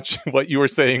pretty much what you were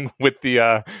saying with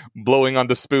the blowing on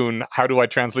the spoon. How do I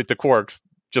translate to quarks?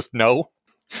 Just no.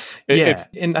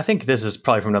 And I think this is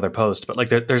probably from another post, but like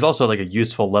there's also like a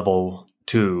useful level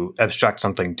to abstract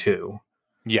something to.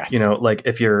 Yes. Like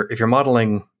if you're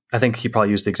modeling, I think he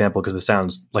probably used the example because it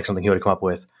sounds like something he would have come up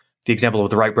with. The example of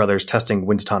the Wright brothers testing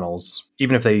wind tunnels,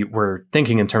 even if they were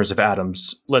thinking in terms of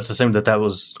atoms, let's assume that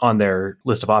was on their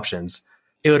list of options.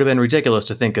 It would have been ridiculous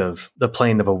to think of the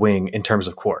plane of a wing in terms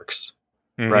of quarks,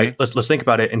 right? Let's think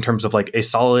about it in terms of like a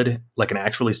solid, like an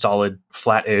actually solid,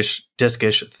 flat-ish,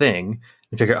 disk-ish thing,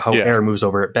 and figure out how air moves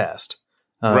over it best.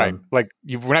 Right. Like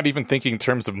we're not even thinking in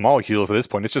terms of molecules at this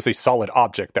point. It's just a solid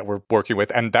object that we're working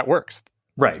with, and that works.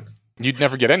 Right. You'd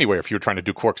never get anywhere if you were trying to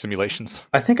do quark simulations.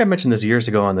 I think I mentioned this years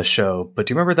ago on the show, but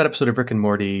do you remember that episode of Rick and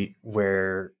Morty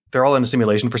where they're all in a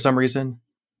simulation for some reason?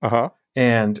 Uh-huh.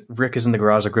 And Rick is in the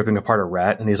garage ripping apart a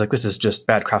rat, and he's like, this is just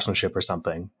bad craftsmanship or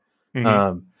something.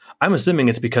 I'm assuming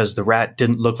it's because the rat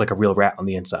didn't look like a real rat on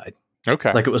the inside.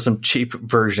 Okay. Like it was some cheap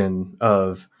version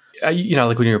of,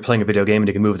 like when you're playing a video game and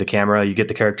you can move the camera, you get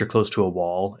the character close to a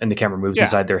wall and the camera moves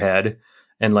inside their head.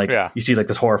 And you see like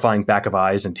this horrifying back of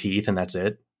eyes and teeth, and that's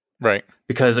it. Right.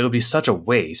 Because it would be such a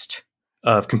waste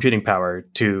of computing power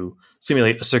to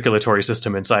simulate a circulatory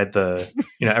system inside the,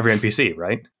 every NPC,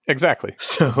 right? Exactly.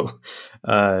 So,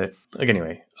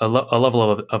 anyway, a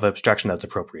level of abstraction that's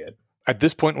appropriate. at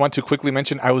this point want to quickly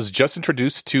mention I was just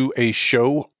introduced to a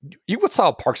show. You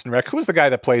saw Parks and Rec. Who is the guy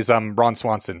that plays Ron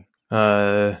Swanson?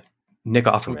 Nick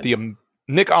Offerman. With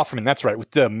Nick Offerman, that's right,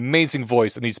 with the amazing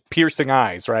voice and these piercing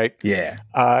eyes, right? Yeah.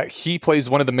 He plays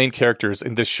one of the main characters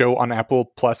in this show on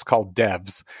Apple Plus called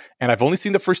Devs. And I've only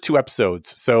seen the first 2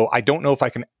 episodes, so I don't know if I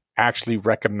can actually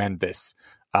recommend this.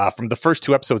 From the first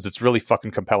 2 episodes, it's really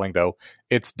fucking compelling, though.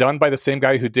 It's done by the same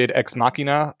guy who did Ex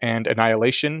Machina and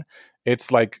Annihilation.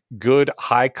 It's like good,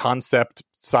 high-concept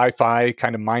sci-fi,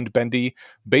 kind of mind-bendy.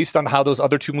 Based on how those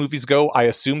other 2 movies go, I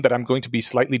assume that I'm going to be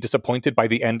slightly disappointed by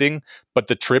the ending, but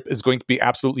the trip is going to be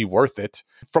absolutely worth it.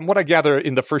 From what I gather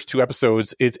in the first 2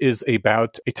 episodes, it is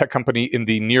about a tech company in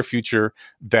the near future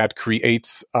that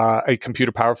creates a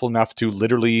computer powerful enough to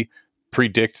literally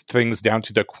predict things down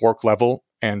to the quark level,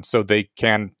 and so they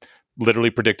can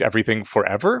literally predict everything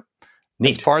forever.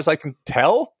 Neat. As far as I can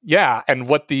tell. Yeah, and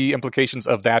what the implications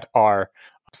of that are.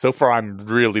 So far, I'm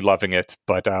really loving it,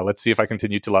 but let's see if I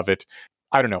continue to love it.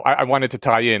 I don't know. I wanted to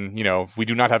tie in, we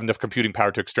do not have enough computing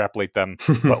power to extrapolate them,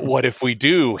 but what if we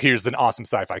do? Here's an awesome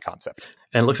sci-fi concept.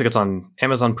 And it looks like it's on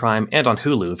Amazon Prime and on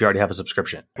Hulu if you already have a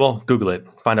subscription. Well, Google it.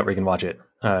 Find out where you can watch it.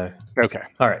 Okay.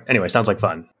 All right. Anyway, sounds like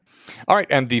fun. All right,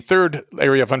 and the third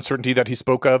area of uncertainty that he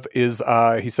spoke of is,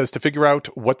 he says, to figure out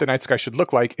what the night sky should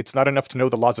look like, it's not enough to know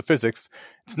the laws of physics.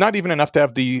 It's not even enough to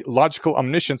have the logical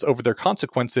omniscience over their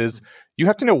consequences. You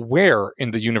have to know where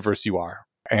in the universe you are.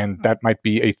 And that might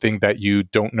be a thing that you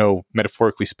don't know,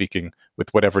 metaphorically speaking,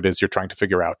 with whatever it is you're trying to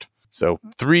figure out. So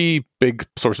 3 big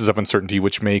sources of uncertainty,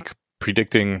 which make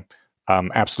predicting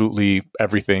absolutely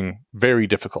everything very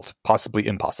difficult, possibly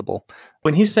impossible.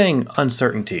 When he's saying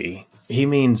uncertainty, he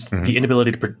means the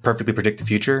inability to perfectly predict the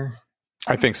future?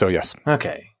 I think so, yes.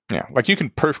 Okay. Yeah, like you can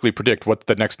perfectly predict what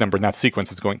the next number in that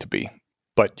sequence is going to be,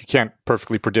 but you can't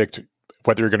perfectly predict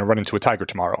whether you're going to run into a tiger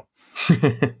tomorrow.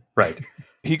 Right.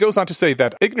 He goes on to say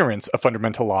that ignorance of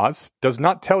fundamental laws does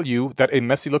not tell you that a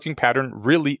messy-looking pattern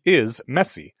really is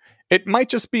messy. It might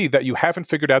just be that you haven't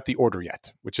figured out the order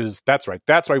yet, that's right.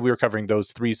 That's why we were covering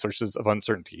those 3 sources of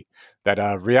uncertainty, that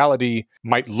reality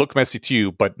might look messy to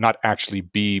you, but not actually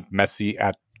be messy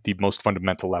at the most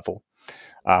fundamental level.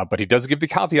 But he does give the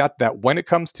caveat that when it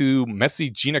comes to messy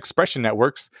gene expression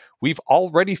networks, we've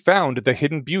already found the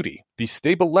hidden beauty, the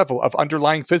stable level of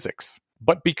underlying physics.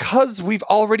 But because we've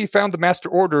already found the master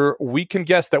order, we can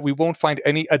guess that we won't find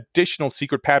any additional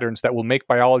secret patterns that will make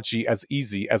biology as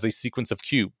easy as a sequence of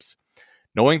cubes.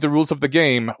 Knowing the rules of the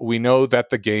game, we know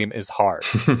that the game is hard.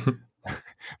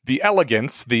 The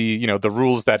elegance, the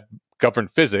rules that govern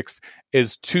physics,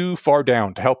 is too far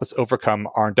down to help us overcome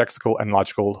our indexical and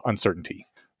logical uncertainty.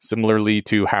 Similarly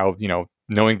to how,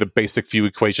 knowing the basic few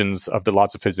equations of the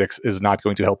laws of physics is not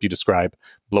going to help you describe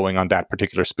blowing on that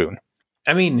particular spoon.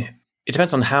 I mean, it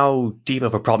depends on how deep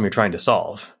of a problem you're trying to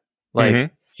solve.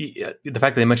 Like, the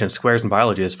fact that they mentioned squares in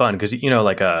biology is fun because,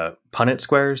 like Punnett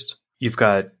squares, you've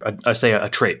got, say, a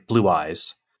trait, blue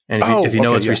eyes. And if you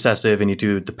know it's recessive and you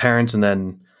do the parents and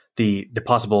then the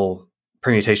possible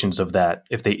permutations of that,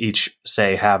 if they each,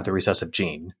 say, have the recessive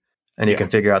gene, and you can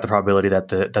figure out the probability that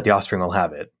the offspring will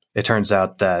have it. It turns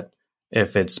out that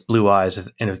if it's blue eyes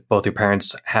and if both your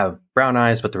parents have brown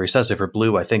eyes, but the recessive are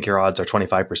blue, I think your odds are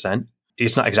 25%.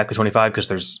 It's not exactly 25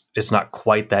 because it's not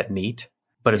quite that neat,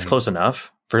 but it's close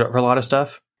enough for a lot of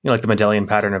stuff. Like the Mendelian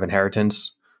pattern of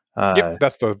inheritance.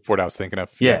 That's the word I was thinking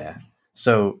of. Yeah.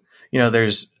 So, there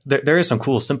is some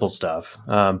cool, simple stuff.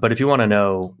 But if you want to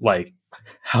know, like,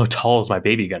 how tall is my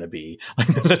baby going to be?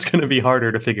 That's going to be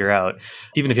harder to figure out,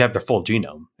 even if you have their full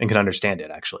genome and can understand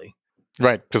it, actually.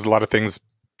 Right, because a lot of things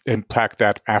impact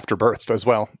that after birth as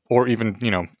well, or even,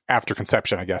 after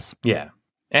conception, I guess. Yeah,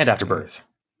 and after birth.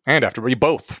 And after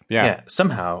both, Yeah,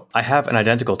 somehow I have an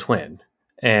identical twin,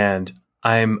 and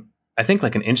I think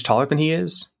like an inch taller than he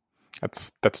is.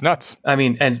 That's nuts. I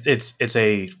mean, and it's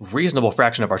a reasonable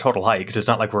fraction of our total height because it's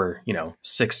not like we're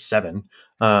 6'7".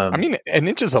 I mean, an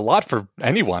inch is a lot for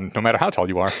anyone, no matter how tall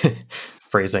you are.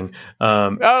 Phrasing.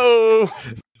 But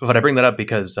I bring that up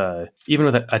because even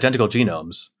with identical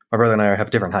genomes, my brother and I have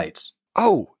different heights.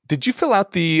 Oh, did you fill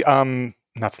out the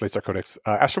not Slate Star Codex,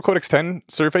 Astral Codex 10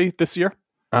 survey this year?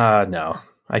 No.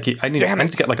 I need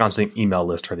to get on some email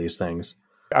list for these things.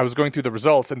 I was going through the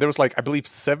results, and there was I believe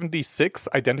 76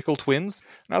 identical twins.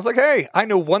 And I was like, hey, I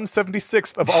know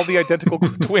 1/76th of all the identical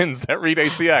twins that read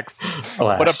ACX.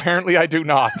 Alas. But apparently I do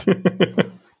not.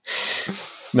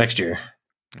 Next year.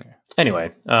 Yeah.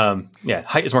 Anyway,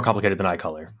 height is more complicated than eye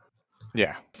color.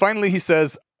 Yeah. Finally, he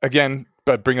says, again,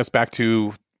 but bring us back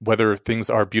to whether things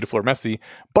are beautiful or messy,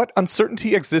 but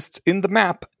uncertainty exists in the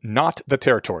map, not the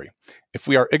territory. If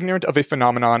we are ignorant of a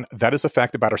phenomenon, that is a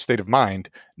fact about our state of mind,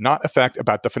 not a fact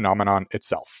about the phenomenon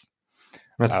itself.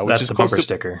 That's the bumper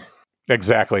sticker.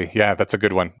 Exactly. Yeah, that's a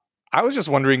good one. I was just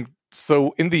wondering,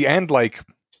 so in the end, like,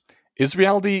 is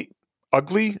reality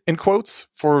ugly, in quotes,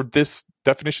 for this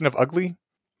definition of ugly?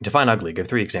 Define ugly. Give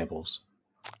 3 examples.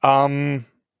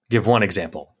 Give 1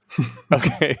 example.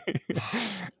 Okay.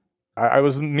 I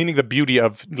was meaning the beauty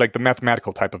of, like, the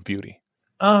mathematical type of beauty.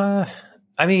 I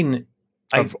mean...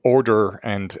 Of order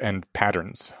and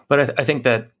patterns. But I think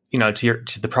that,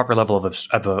 to the proper level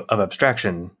of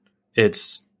abstraction, it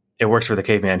works for the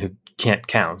caveman who can't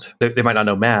count. They might not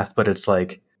know math, but it's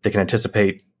like they can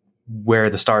anticipate where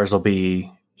the stars will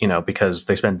be, because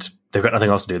they've got nothing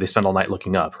else to do. They spend all night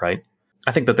looking up, right?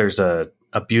 I think that there's a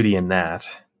beauty in that.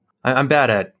 I'm bad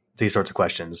at these sorts of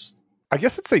questions. I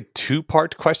guess it's a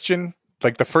 2-part question.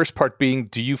 Like the first part being,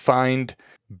 do you find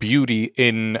beauty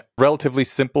in relatively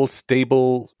simple,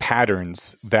 stable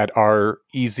patterns that are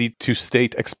easy to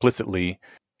state explicitly?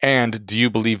 And do you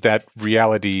believe that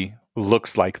reality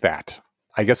looks like that?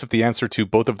 I guess if the answer to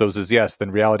both of those is yes,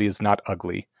 then reality is not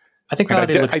ugly. I think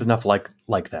reality looks enough like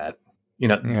that.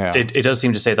 It does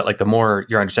seem to say that, like, the more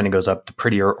your understanding goes up, the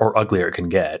prettier or uglier it can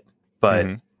get. But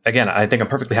again, I think I'm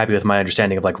perfectly happy with my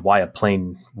understanding of, like, why a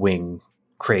plane wing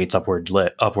creates upward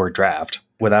draft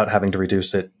without having to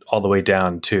reduce it all the way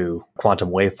down to quantum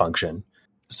wave function.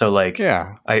 So, like,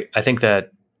 I think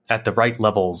that at the right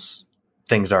levels,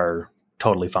 things are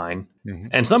totally fine.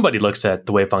 And somebody looks at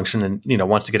the wave function and,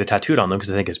 wants to get it tattooed on them because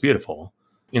they think it's beautiful.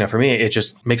 For me, it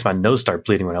just makes my nose start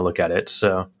bleeding when I look at it.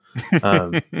 So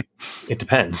it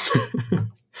depends.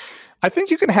 I think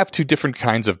you can have 2 different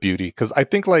kinds of beauty, because I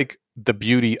think, like, the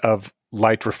beauty of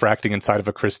light refracting inside of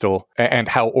a crystal and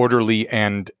how orderly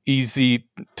and easy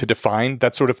to define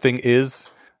that sort of thing is,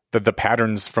 that the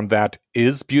patterns from that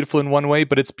is beautiful in one way,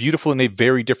 but it's beautiful in a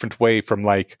very different way from,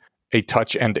 like, a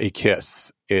touch and a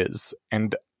kiss is.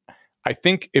 And I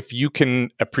think if you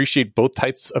can appreciate both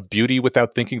types of beauty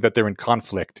without thinking that they're in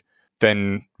conflict,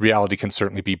 then reality can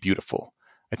certainly be beautiful.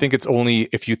 I think it's only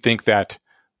if you think that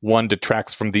one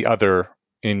detracts from the other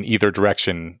in either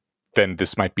direction, then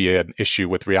this might be an issue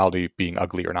with reality being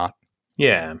ugly or not.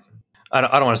 Yeah. I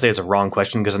don't want to say it's a wrong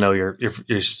question, because I know you're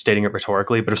stating it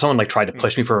rhetorically, but if someone, like, tried to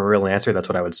push me for a real answer, that's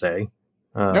what I would say.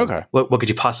 Okay. What could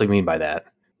you possibly mean by that?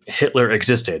 Hitler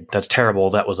existed. That's terrible.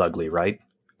 That was ugly, right?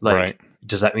 Like, right.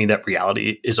 Does that mean that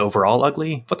reality is overall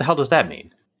ugly? What the hell does that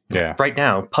mean? Yeah. Right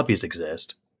now, puppies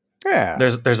exist. Yeah.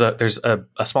 There's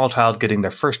a small child getting their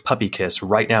first puppy kiss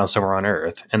right now somewhere on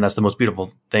Earth, and that's the most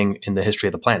beautiful thing in the history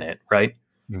of the planet, right?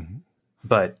 Mm-hmm.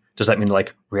 But does that mean,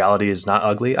 like, reality is not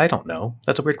ugly? I don't know.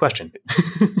 That's a weird question.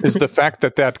 Is the fact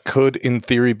that could, in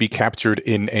theory, be captured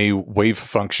in a wave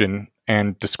function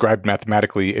and described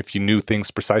mathematically if you knew things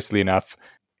precisely enough,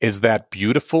 is that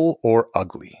beautiful or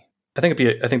ugly? I think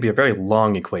it'd be a very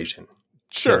long equation.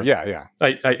 Sure. Yeah.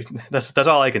 That's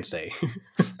all I can say.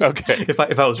 Okay. If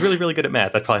I was really, really good at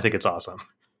math, I'd probably think it's awesome.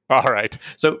 All right.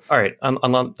 So, all right.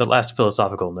 On the last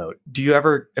philosophical note, do you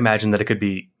ever imagine that it could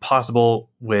be possible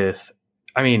with?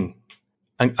 I mean,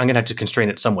 I'm going to have to constrain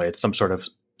it some way. It's some sort of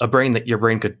a brain that your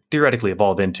brain could theoretically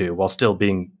evolve into while still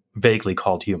being vaguely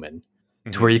called human,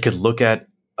 to where you could look at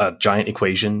a giant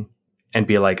equation and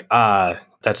be like,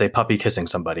 that's a puppy kissing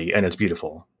somebody, and it's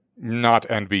beautiful. Not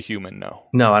and be human, no.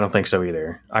 No, I don't think so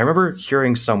either. I remember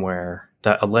hearing somewhere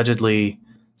that allegedly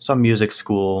some music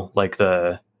school, like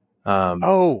I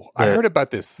heard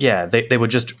about this. Yeah, they would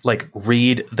just, like,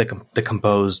 read the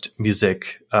composed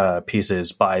music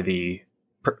pieces by the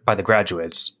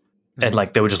graduates, and,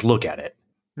 like, they would just look at it.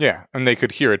 Yeah, and they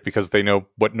could hear it because they know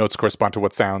what notes correspond to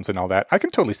what sounds and all that. I can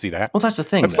totally see that. Well, that's the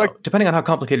thing, though. Depending on how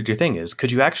complicated your thing is,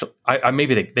 could you actually...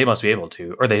 maybe they must be able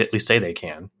to, or they at least say they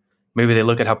can. Maybe they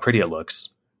look at how pretty it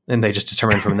looks, and they just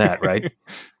determine from that, right?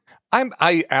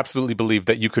 I absolutely believe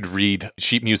that you could read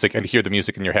sheet music and hear the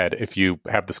music in your head if you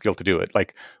have the skill to do it.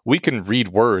 Like, we can read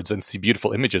words and see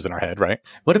beautiful images in our head, right?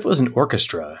 What if it was an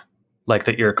orchestra, like,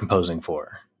 that you're composing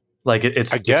for? Like,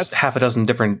 it's half a dozen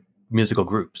different musical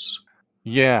groups.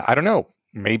 Yeah, I don't know.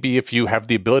 Maybe if you have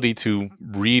the ability to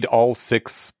read all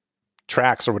 6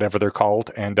 tracks or whatever they're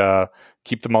called and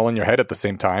keep them all in your head at the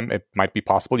same time, it might be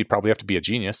possible. You'd probably have to be a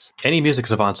genius. Any music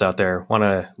savants out there want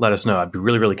to let us know? I'd be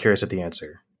really, really curious at the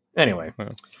answer. Anyway,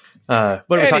 what are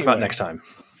we talking about next time?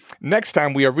 Next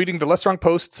time, we are reading the Lesser Wrong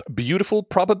Post's Beautiful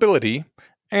Probability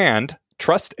and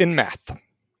Trust in Math.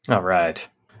 All right.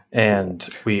 And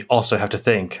we also have to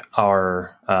thank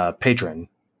our patron.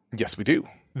 Yes, we do.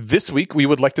 This week, we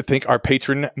would like to thank our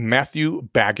patron, Matthew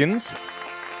Baggins.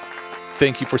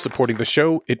 Thank you for supporting the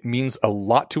show. It means a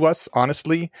lot to us,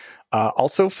 honestly.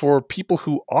 Also, for people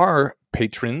who are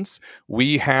patrons,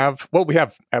 we have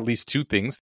at least two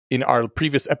things. In our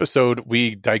previous episode,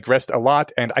 we digressed a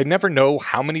lot, and I never know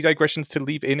how many digressions to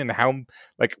leave in and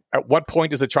at what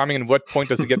point is it charming and what point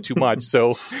does it get too much.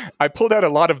 So I pulled out a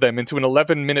lot of them into an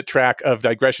 11-minute track of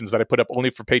digressions that I put up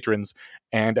only for patrons,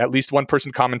 and at least one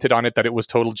person commented on it that it was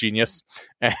total genius,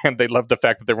 and they loved the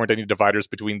fact that there weren't any dividers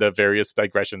between the various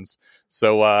digressions.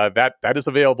 So that is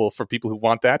available for people who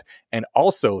want that. And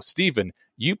also, Stephen,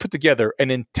 you put together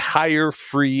an entire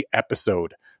free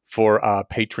episode for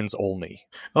patrons only.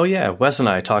 Oh, yeah. Wes and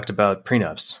I talked about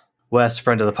prenups. Wes,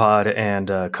 friend of the pod and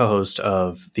co-host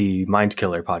of the Mind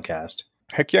Killer podcast.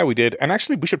 Heck yeah, we did. And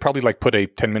actually, we should probably put a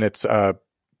 10 minutes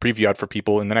preview out for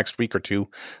people in the next week or two.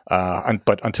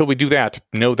 But until we do that,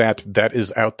 know that that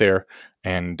is out there,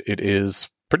 and it is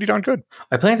pretty darn good.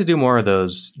 I plan to do more of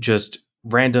those, just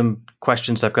random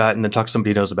questions I've got, and then talk to somebody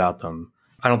who knows about them.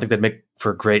 I don't think they'd make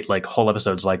for great whole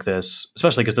episodes like this,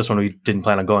 especially because this one we didn't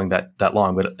plan on going that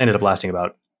long, but it ended up lasting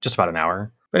just about an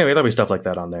hour. But anyway, there'll be stuff like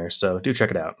that on there, so do check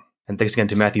it out. And thanks again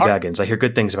to Matthew Baggins. I hear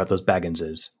good things about those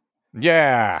Bagginses.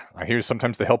 Yeah, I hear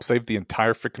sometimes they help save the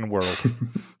entire freaking world.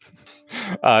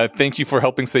 Thank you for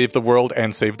helping save the world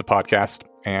and save the podcast,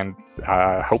 and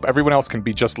hope everyone else can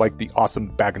be just like the awesome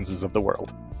Bagginses of the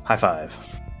world. High five.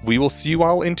 We will see you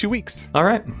all in 2 weeks. All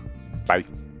right. Bye.